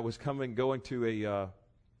 and I was going to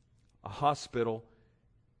a hospital,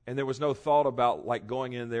 and there was no thought about like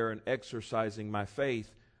going in there and exercising my faith.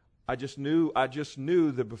 I just knew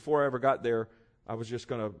that before I ever got there, I was just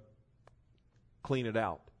going to clean it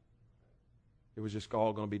out. It was just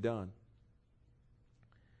all going to be done.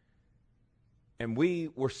 And we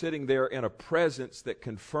were sitting there in a presence that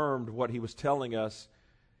confirmed what he was telling us.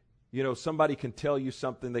 Somebody can tell you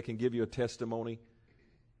something, they can give you a testimony,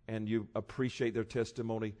 and you appreciate their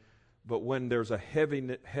testimony. But when there's a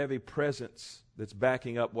heavy presence that's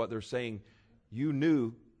backing up what they're saying, you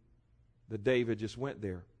knew that David just went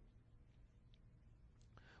there.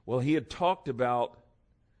 Well, he had talked about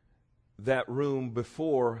that room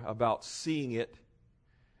before, about seeing it.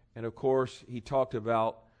 And of course, he talked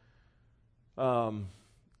about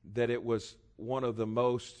that it was one of the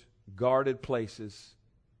most guarded places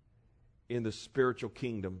in the spiritual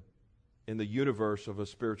kingdom, in the universe of a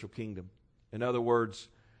spiritual kingdom. In other words,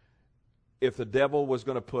 if the devil was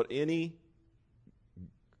going to put any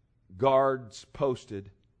guards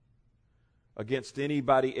posted against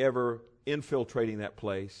anybody ever infiltrating that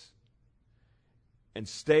place and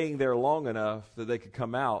staying there long enough that they could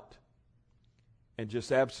come out and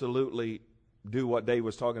just absolutely do what Dave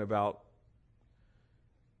was talking about,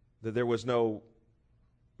 that there was no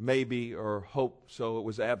maybe or hope, so it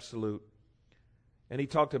was absolute. And he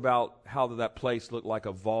talked about how that place looked like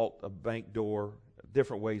a vault, a bank door,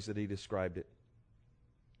 different ways that he described it.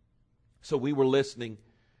 So we were listening,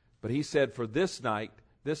 but he said for this night,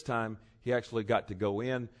 this time, he actually got to go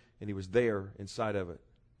in, and he was there inside of it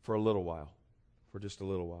for a little while, for just a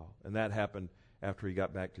little while. And that happened after he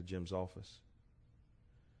got back to Jim's office.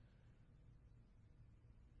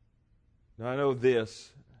 Now I know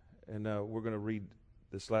this, and we're going to read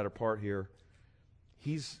this latter part here.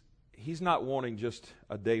 He's not wanting just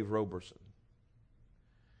a Dave Roberson.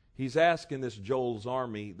 He's asking this Joel's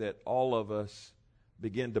Army that all of us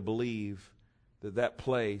begin to believe that that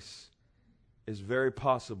place is very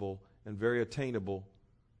possible and very attainable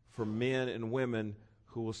for men and women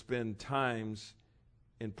who will spend times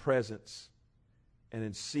in presence and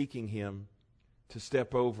in seeking Him to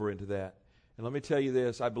step over into that. And let me tell you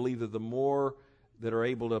this, I believe that the more that are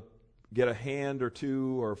able to get a hand or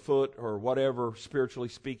two or a foot or whatever, spiritually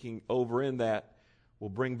speaking, over in that, will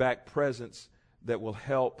bring back presence that will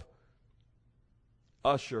help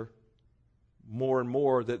usher more and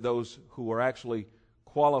more that those who are actually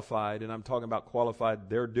qualified, and I'm talking about qualified,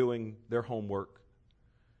 they're doing their homework.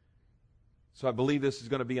 So I believe this is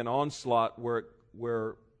going to be an onslaught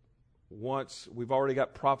where once we've already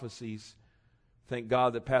got prophecies. Thank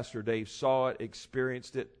God that Pastor Dave saw it,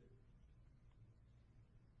 experienced it.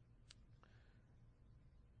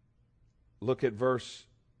 Look at verse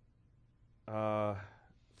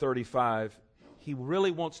 35. He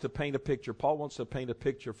really wants to paint a picture. Paul wants to paint a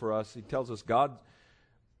picture for us. He tells us, God,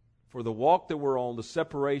 for the walk that we're on, the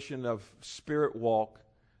separation of spirit walk,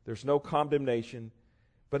 there's no condemnation.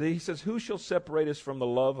 But he says, who shall separate us from the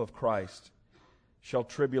love of Christ? Shall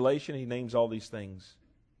tribulation? He names all these things.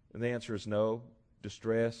 And the answer is no.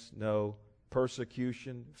 Distress, no.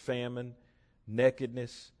 Persecution, famine,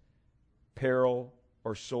 nakedness, peril,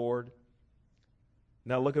 or sword.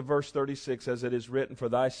 Now look at verse 36. As it is written, for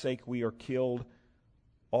thy sake we are killed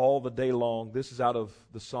all the day long. This is out of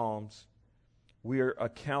the Psalms. We are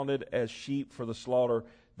accounted as sheep for the slaughter.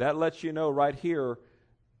 That lets you know right here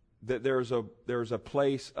that there's a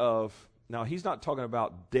place of, now he's not talking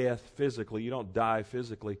about death physically. You don't die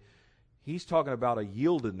physically. He's talking about a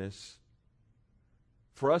yieldedness.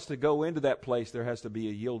 For us to go into that place, there has to be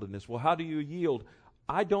a yieldedness. Well, how do you yield?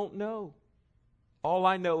 I don't know. All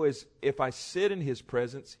I know is if I sit in His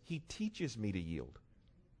presence, He teaches me to yield.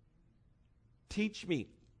 Teach me.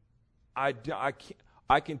 I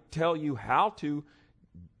can tell you how to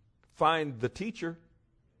find the teacher.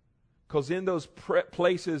 Because in those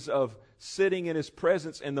places of sitting in His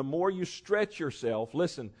presence, and the more you stretch yourself,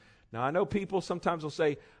 listen, now I know people sometimes will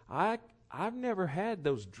say, I've never had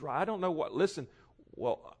those dry, I don't know what, listen,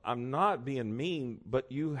 well, I'm not being mean,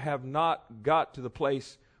 but you have not got to the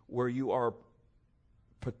place where you are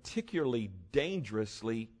particularly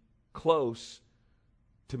dangerously close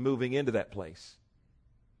to moving into that place.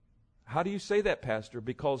 How do you say that, Pastor?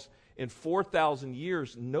 Because in 4,000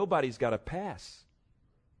 years, nobody's got to pass.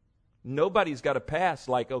 Nobody's got to pass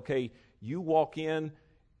like, okay, you walk in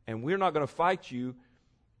and we're not going to fight you.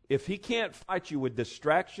 If He can't fight you with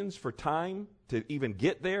distractions for time to even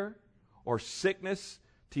get there, or sickness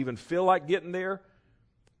to even feel like getting there,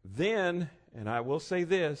 then, and I will say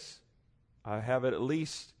this, I have at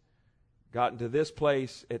least gotten to this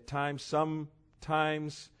place at times.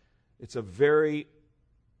 Sometimes it's a very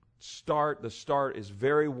the start is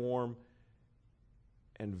very warm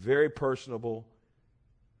and very personable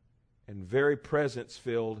and very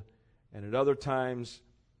presence-filled. And at other times,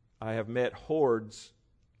 I have met hordes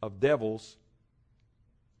of devils,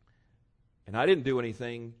 and I didn't do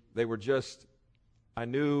anything. They were just, I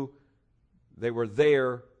knew they were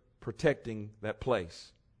there protecting that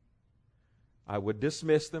place. I would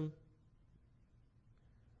dismiss them,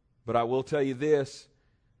 but I will tell you this.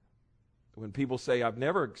 When people say, I've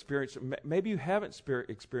never experienced, maybe you haven't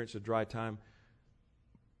experienced a dry time,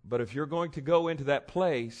 but if you're going to go into that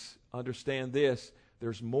place, understand this,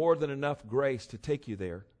 there's more than enough grace to take you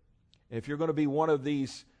there. And if you're going to be one of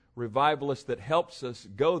these revivalists that helps us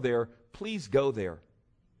go there, please go there.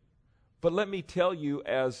 But let me tell you,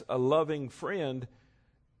 as a loving friend,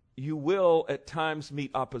 you will at times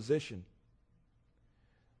meet opposition.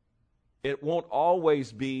 It won't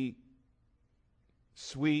always be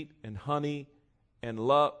sweet and honey and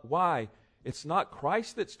love. Why? It's not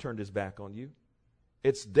Christ that's turned His back on you.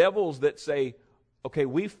 It's devils that say, okay,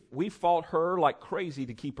 we fought her like crazy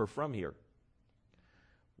to keep her from here.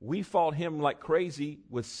 We fought him like crazy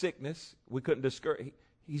with sickness. We couldn't discourage.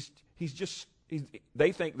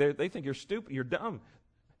 They think you're stupid. You're dumb.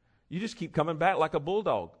 You just keep coming back like a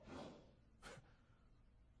bulldog.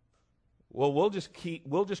 well, we'll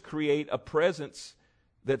just create a presence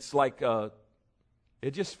that's like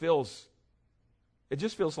it just feels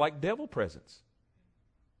like devil presence,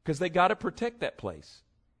 because they got to protect that place.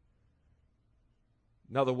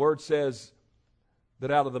 Now the word says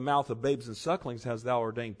that out of the mouth of babes and sucklings hast thou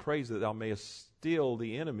ordained praise, that thou mayest still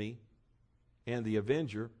the enemy and the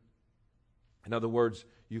avenger. In other words,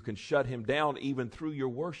 you can shut him down even through your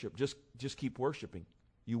worship. Just keep worshiping.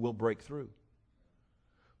 You will break through.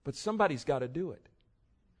 But somebody's got to do it.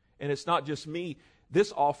 And it's not just me.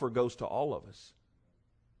 This offer goes to all of us.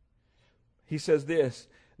 He says this,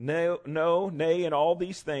 nay, in all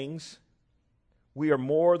these things we are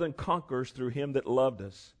more than conquerors through him that loved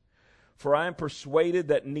us. For I am persuaded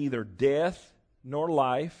that neither death nor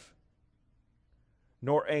life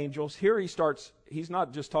nor angels. Here he's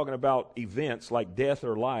not just talking about events like death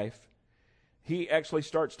or life. He actually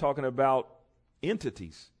starts talking about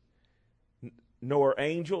entities. Nor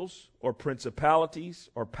angels or principalities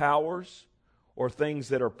or powers or things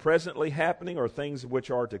that are presently happening or things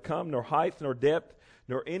which are to come, nor height nor depth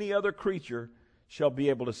nor any other creature shall be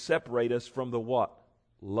able to separate us from the what?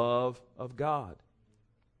 Love of God,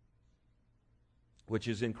 which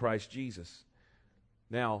is in Christ Jesus.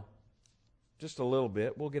 Now, just a little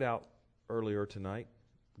bit. We'll get out earlier tonight.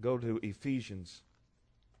 Go to Ephesians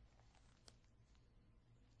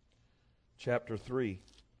chapter 3.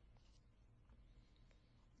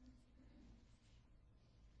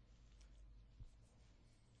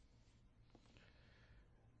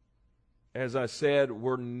 As I said,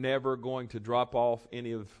 we're never going to drop off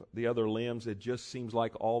any of the other limbs. It just seems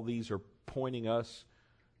like all these are pointing us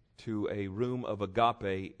to a room of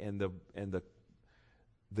agape, and the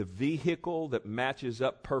vehicle that matches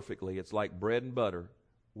up perfectly, it's like bread and butter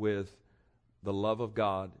with the love of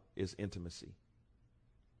God, is intimacy.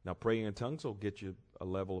 Now, praying in tongues will get you a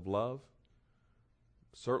level of love.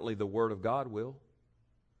 Certainly the Word of God will.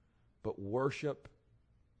 But worship,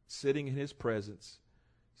 sitting in His presence,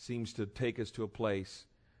 seems to take us to a place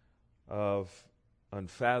of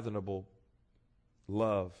unfathomable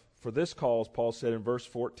love. For this cause, Paul said in verse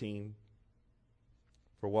 14,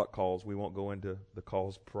 for what cause? We won't go into the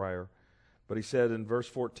cause prior. But he said in verse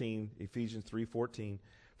 14, Ephesians 3:14,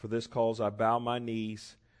 for this cause I bow my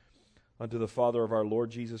knees unto the Father of our Lord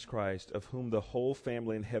Jesus Christ, of whom the whole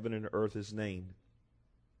family in heaven and earth is named,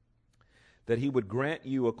 that he would grant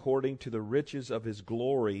you according to the riches of his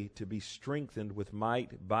glory to be strengthened with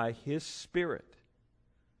might by his Spirit,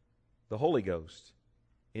 the Holy Ghost,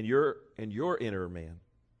 in your inner man,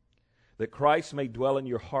 that Christ may dwell in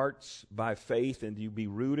your hearts by faith, and you be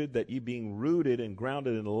rooted, that you being rooted and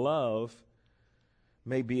grounded in love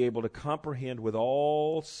may be able to comprehend with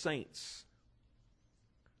all saints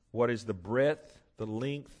what is the breadth, the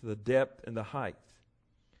length, the depth, and the height,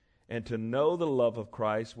 and to know the love of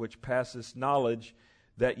Christ, which passeth knowledge,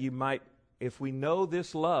 that you might, if we know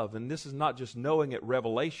this love, and this is not just knowing it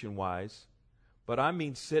revelation-wise, but I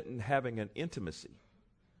mean sitting having an intimacy.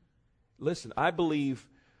 Listen, I believe,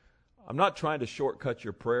 I'm not trying to shortcut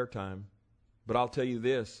your prayer time, but I'll tell you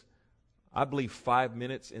this, I believe 5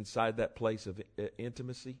 minutes inside that place of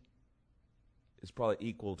intimacy is probably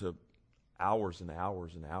equal to hours and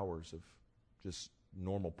hours and hours of just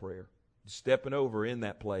normal prayer. Stepping over in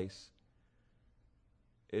that place,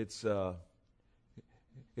 it's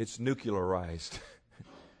nuclearized.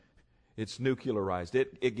 It's nuclearized.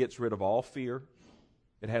 It gets rid of all fear.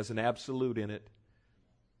 It has an absolute in it.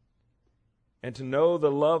 And to know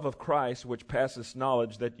the love of Christ, which passeth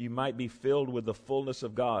knowledge, that you might be filled with the fullness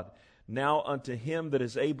of God. Now unto him that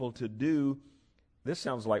is able to do, this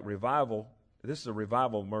sounds like revival. This is a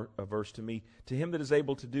revival verse to me. To him that is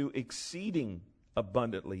able to do exceeding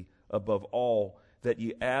abundantly above all that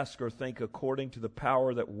ye ask or think, according to the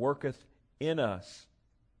power that worketh in us.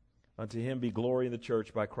 Unto him be glory in the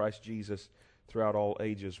church by Christ Jesus throughout all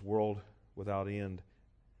ages, world without end.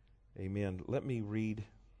 Amen. Let me read.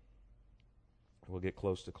 We'll get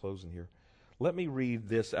close to closing here. Let me read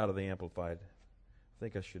this out of the Amplified. I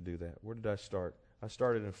think I should do that. Where did I start? I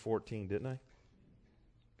started in 14, didn't I?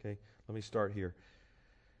 Okay, let me start here.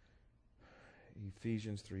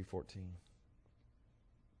 Ephesians 3:14.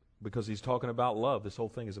 Because he's talking about love. This whole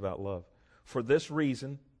thing is about love. For this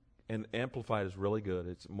reason, and Amplified is really good.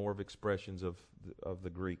 It's more of expressions of the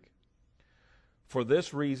Greek. For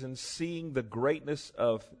this reason, seeing the greatness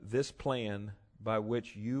of this plan by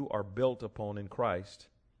which you are built upon in Christ,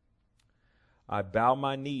 I bow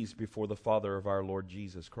my knees before the Father of our Lord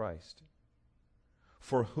Jesus Christ,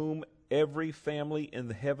 for whom every family in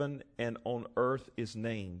heaven and on earth is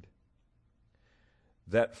named,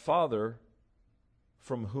 that Father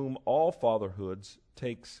from whom all fatherhoods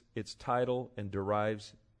takes its title and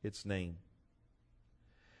derives its name.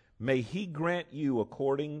 May he grant you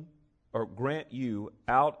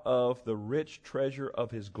out of the rich treasure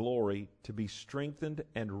of his glory to be strengthened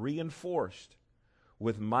and reinforced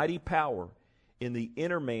with mighty power in the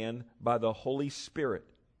inner man by the Holy Spirit,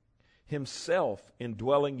 himself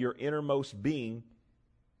indwelling your innermost being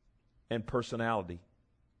and personality.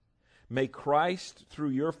 May Christ, through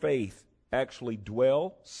your faith, actually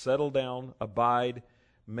dwell, settle down, abide,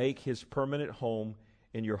 make his permanent home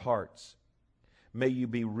in your hearts. May you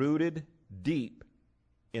be rooted deep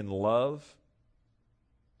in love.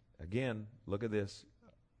 Again, look at this.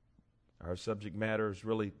 Our subject matter is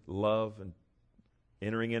really love and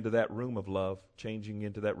entering into that room of love, changing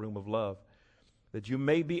into that room of love. That you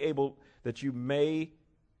may be able, that you may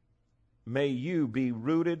you be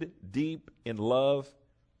rooted deep in love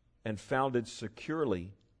and founded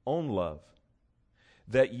securely on love.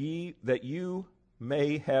 That you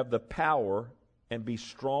may have the power and be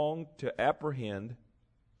strong to apprehend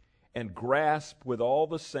and grasp with all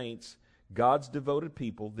the saints, God's devoted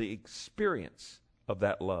people, the experience of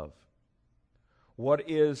that love. What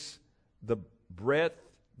is the breadth,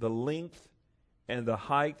 the length, and the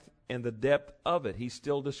height and the depth of it? He's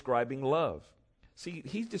still describing love. See,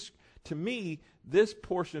 to me, this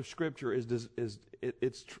portion of Scripture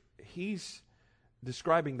he's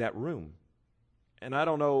describing that room. And I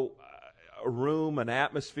don't know, a room, an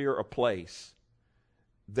atmosphere, a place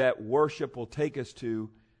that worship will take us to,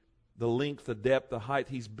 the length, the depth, the height.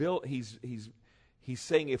 He's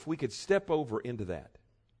saying if we could step over into that.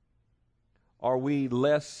 Are we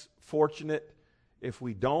less fortunate if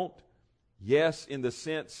we don't? Yes, in the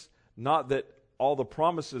sense, not that all the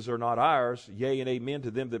promises are not ours, yea and amen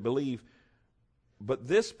to them that believe, but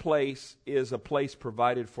this place is a place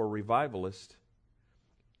provided for revivalists.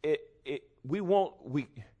 If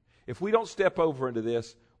we don't step over into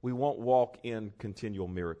this, we won't walk in continual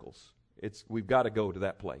miracles. We've got to go to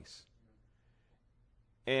that place.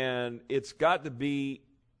 And it's got to be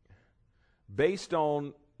based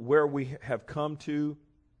on where we have come to.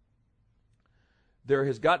 There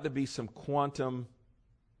has got to be some quantum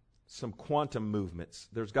movements.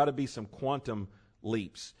 There's got to be some quantum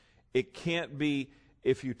leaps. It can't be,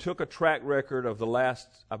 if you took a track record of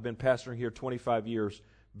I've been pastoring here 25 years,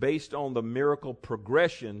 based on the miracle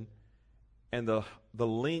progression and the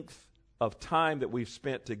length of time that we've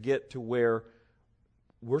spent to get to where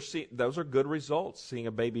we're seeing, those are good results. Seeing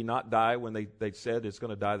a baby not die when they said it's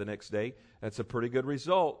going to die the next day, that's a pretty good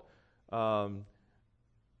result. A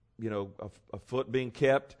foot being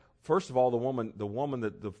kept. First of all, the woman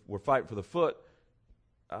that we're fighting for the foot,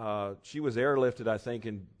 she was airlifted, I think,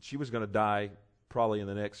 and she was going to die probably in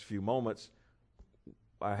the next few moments.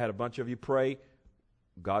 I had a bunch of you pray.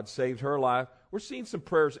 God saved her life. We're seeing some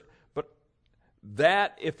prayers, but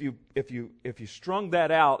that if you strung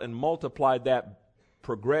that out and multiplied that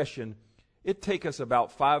progression, it'd take us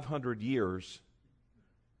about 500 years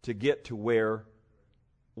to get to where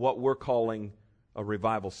what we're calling a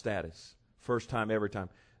revival status. First time, every time.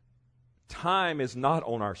 Time is not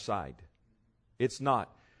on our side. It's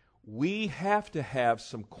not. We have to have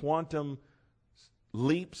some quantum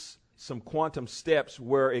leaps, some quantum steps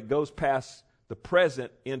where it goes past the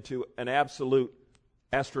present into an absolute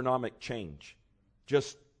astronomical change.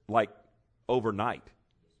 Just like overnight.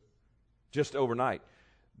 Just overnight.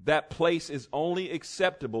 That place is only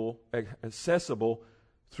accessible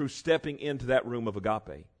through stepping into that room of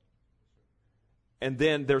agape. And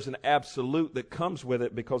then there's an absolute that comes with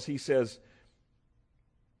it, because he says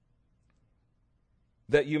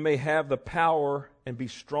that you may have the power and be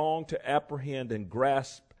strong to apprehend and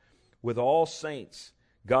grasp with all saints,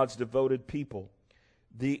 God's devoted people,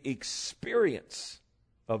 the experience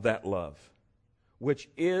of that love, which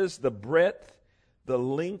is the breadth, the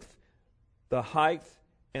length, the height,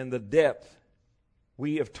 and the depth.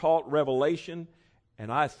 We have taught Revelation,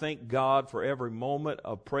 and I thank God for every moment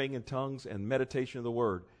of praying in tongues and meditation of the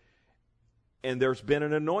Word. And there's been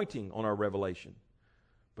an anointing on our revelation.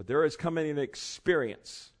 But there is coming an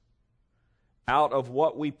experience out of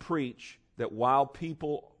what we preach, that while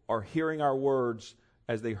people are hearing our words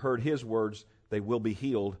as they heard His words, they will be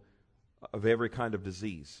healed of every kind of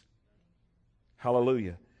disease.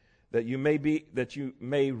 Hallelujah. That you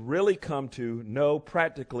may really come to know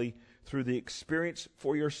practically through the experience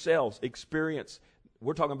for yourselves. Experience.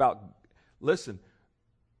 We're talking about, listen,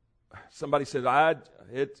 somebody says,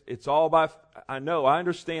 it's all by, I know, I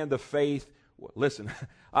understand the faith. Listen,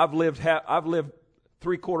 I've lived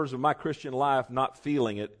 3/4 of my Christian life not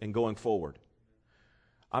feeling it and going forward.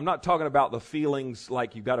 I'm not talking about the feelings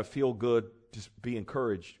like you've got to feel good, just be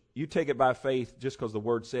encouraged. You take it by faith just because the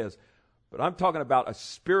Word says. But I'm talking about a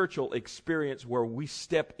spiritual experience where we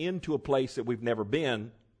step into a place that we've never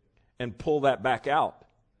been and pull that back out.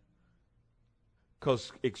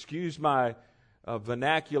 Because, excuse my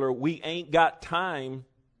vernacular, we ain't got time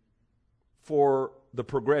for the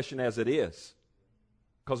progression as it is.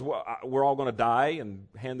 Because we're all going to die and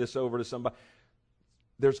hand this over to somebody.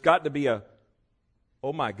 There's got to be a,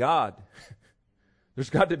 oh my God. There's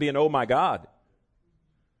got to be an oh my God.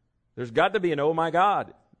 There's got to be an oh my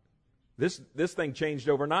God. This thing changed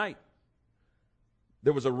overnight.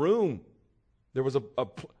 There was a room. There was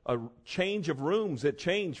a change of rooms that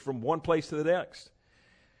changed from one place to the next.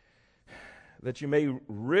 That you may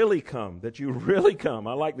really come,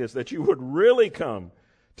 I like this, that you would really come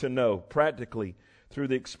to know practically through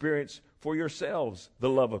the experience for yourselves the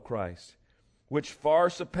love of Christ, which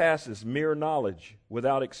far surpasses mere knowledge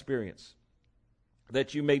without experience,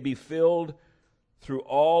 that you may be filled through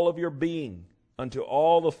all of your being unto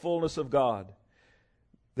all the fullness of God,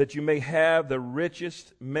 that you may have the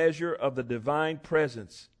richest measure of the divine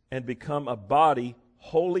presence and become a body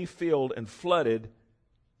wholly filled and flooded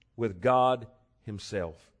with God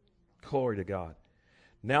himself. Glory to God.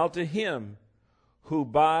 Now to him who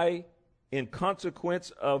in consequence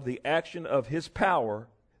of the action of his power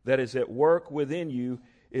that is at work within you,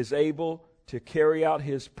 is able to carry out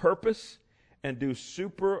his purpose and do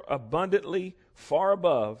super abundantly far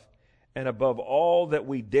above and above all that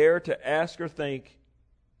we dare to ask or think,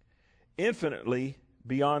 infinitely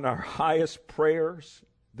beyond our highest prayers.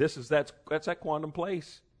 That's that quantum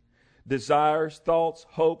place. Desires, thoughts,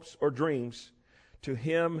 hopes, or dreams. To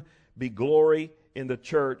him be glory in the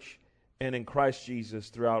church and in Christ Jesus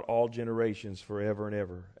throughout all generations, forever and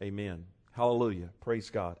ever. Amen. Hallelujah. Praise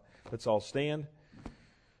God. Let's all stand.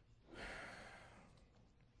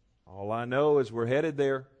 All I know is we're headed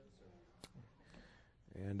there.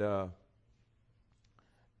 And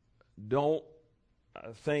don't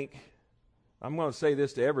think, I'm going to say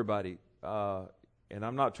this to everybody, and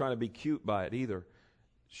I'm not trying to be cute by it either.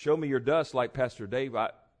 Show me your dust, like Pastor Dave.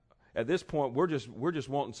 At this point, we're just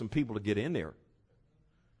wanting some people to get in there.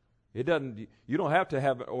 You don't have to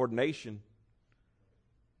have an ordination,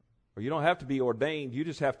 or you don't have to be ordained. You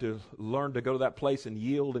just have to learn to go to that place and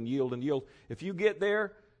yield and yield and yield. If you get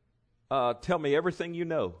there, tell me everything you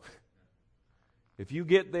know. If you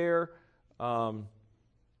get there, I'm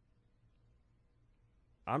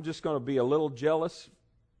just going to be a little jealous,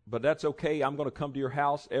 but that's okay. I'm going to come to your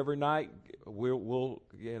house every night. I'll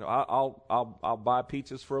buy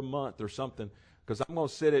pizzas for a month or something, because I'm going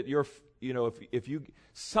to sit at your, if you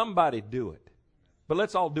somebody do it, but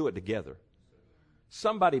let's all do it together.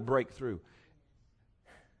 Somebody break through.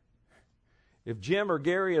 If Jim or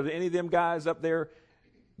Gary or any of them guys up there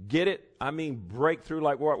get it, break through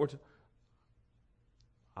like what?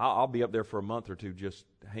 I'll be up there for a month or two just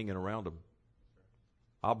hanging around them.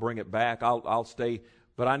 I'll bring it back. I'll stay,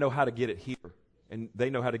 but I know how to get it here, and they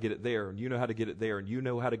know how to get it there, and you know how to get it there, and you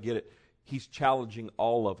know how to get it. He's challenging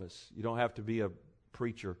all of us. You don't have to be a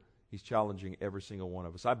preacher. He's challenging every single one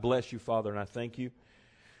of us. I bless you, Father, and I thank you.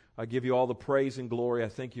 I give you all the praise and glory. I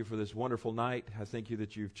thank you for this wonderful night. I thank you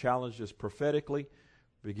that you've challenged us prophetically,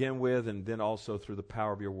 begin with, and then also through the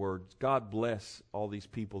power of your words. God bless all these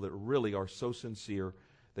people that really are so sincere.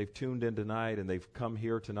 They've tuned in tonight, and they've come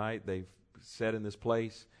here tonight. They've sat in this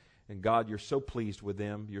place. And God, you're so pleased with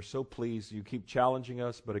them. You're so pleased. You keep challenging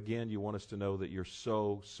us, but again, you want us to know that you're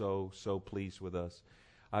so, so, so pleased with us.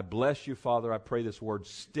 I bless you, Father. I pray this word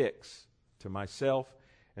sticks to myself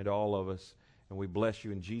and to all of us. And we bless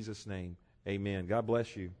you in Jesus' name. Amen. God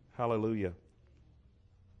bless you. Hallelujah.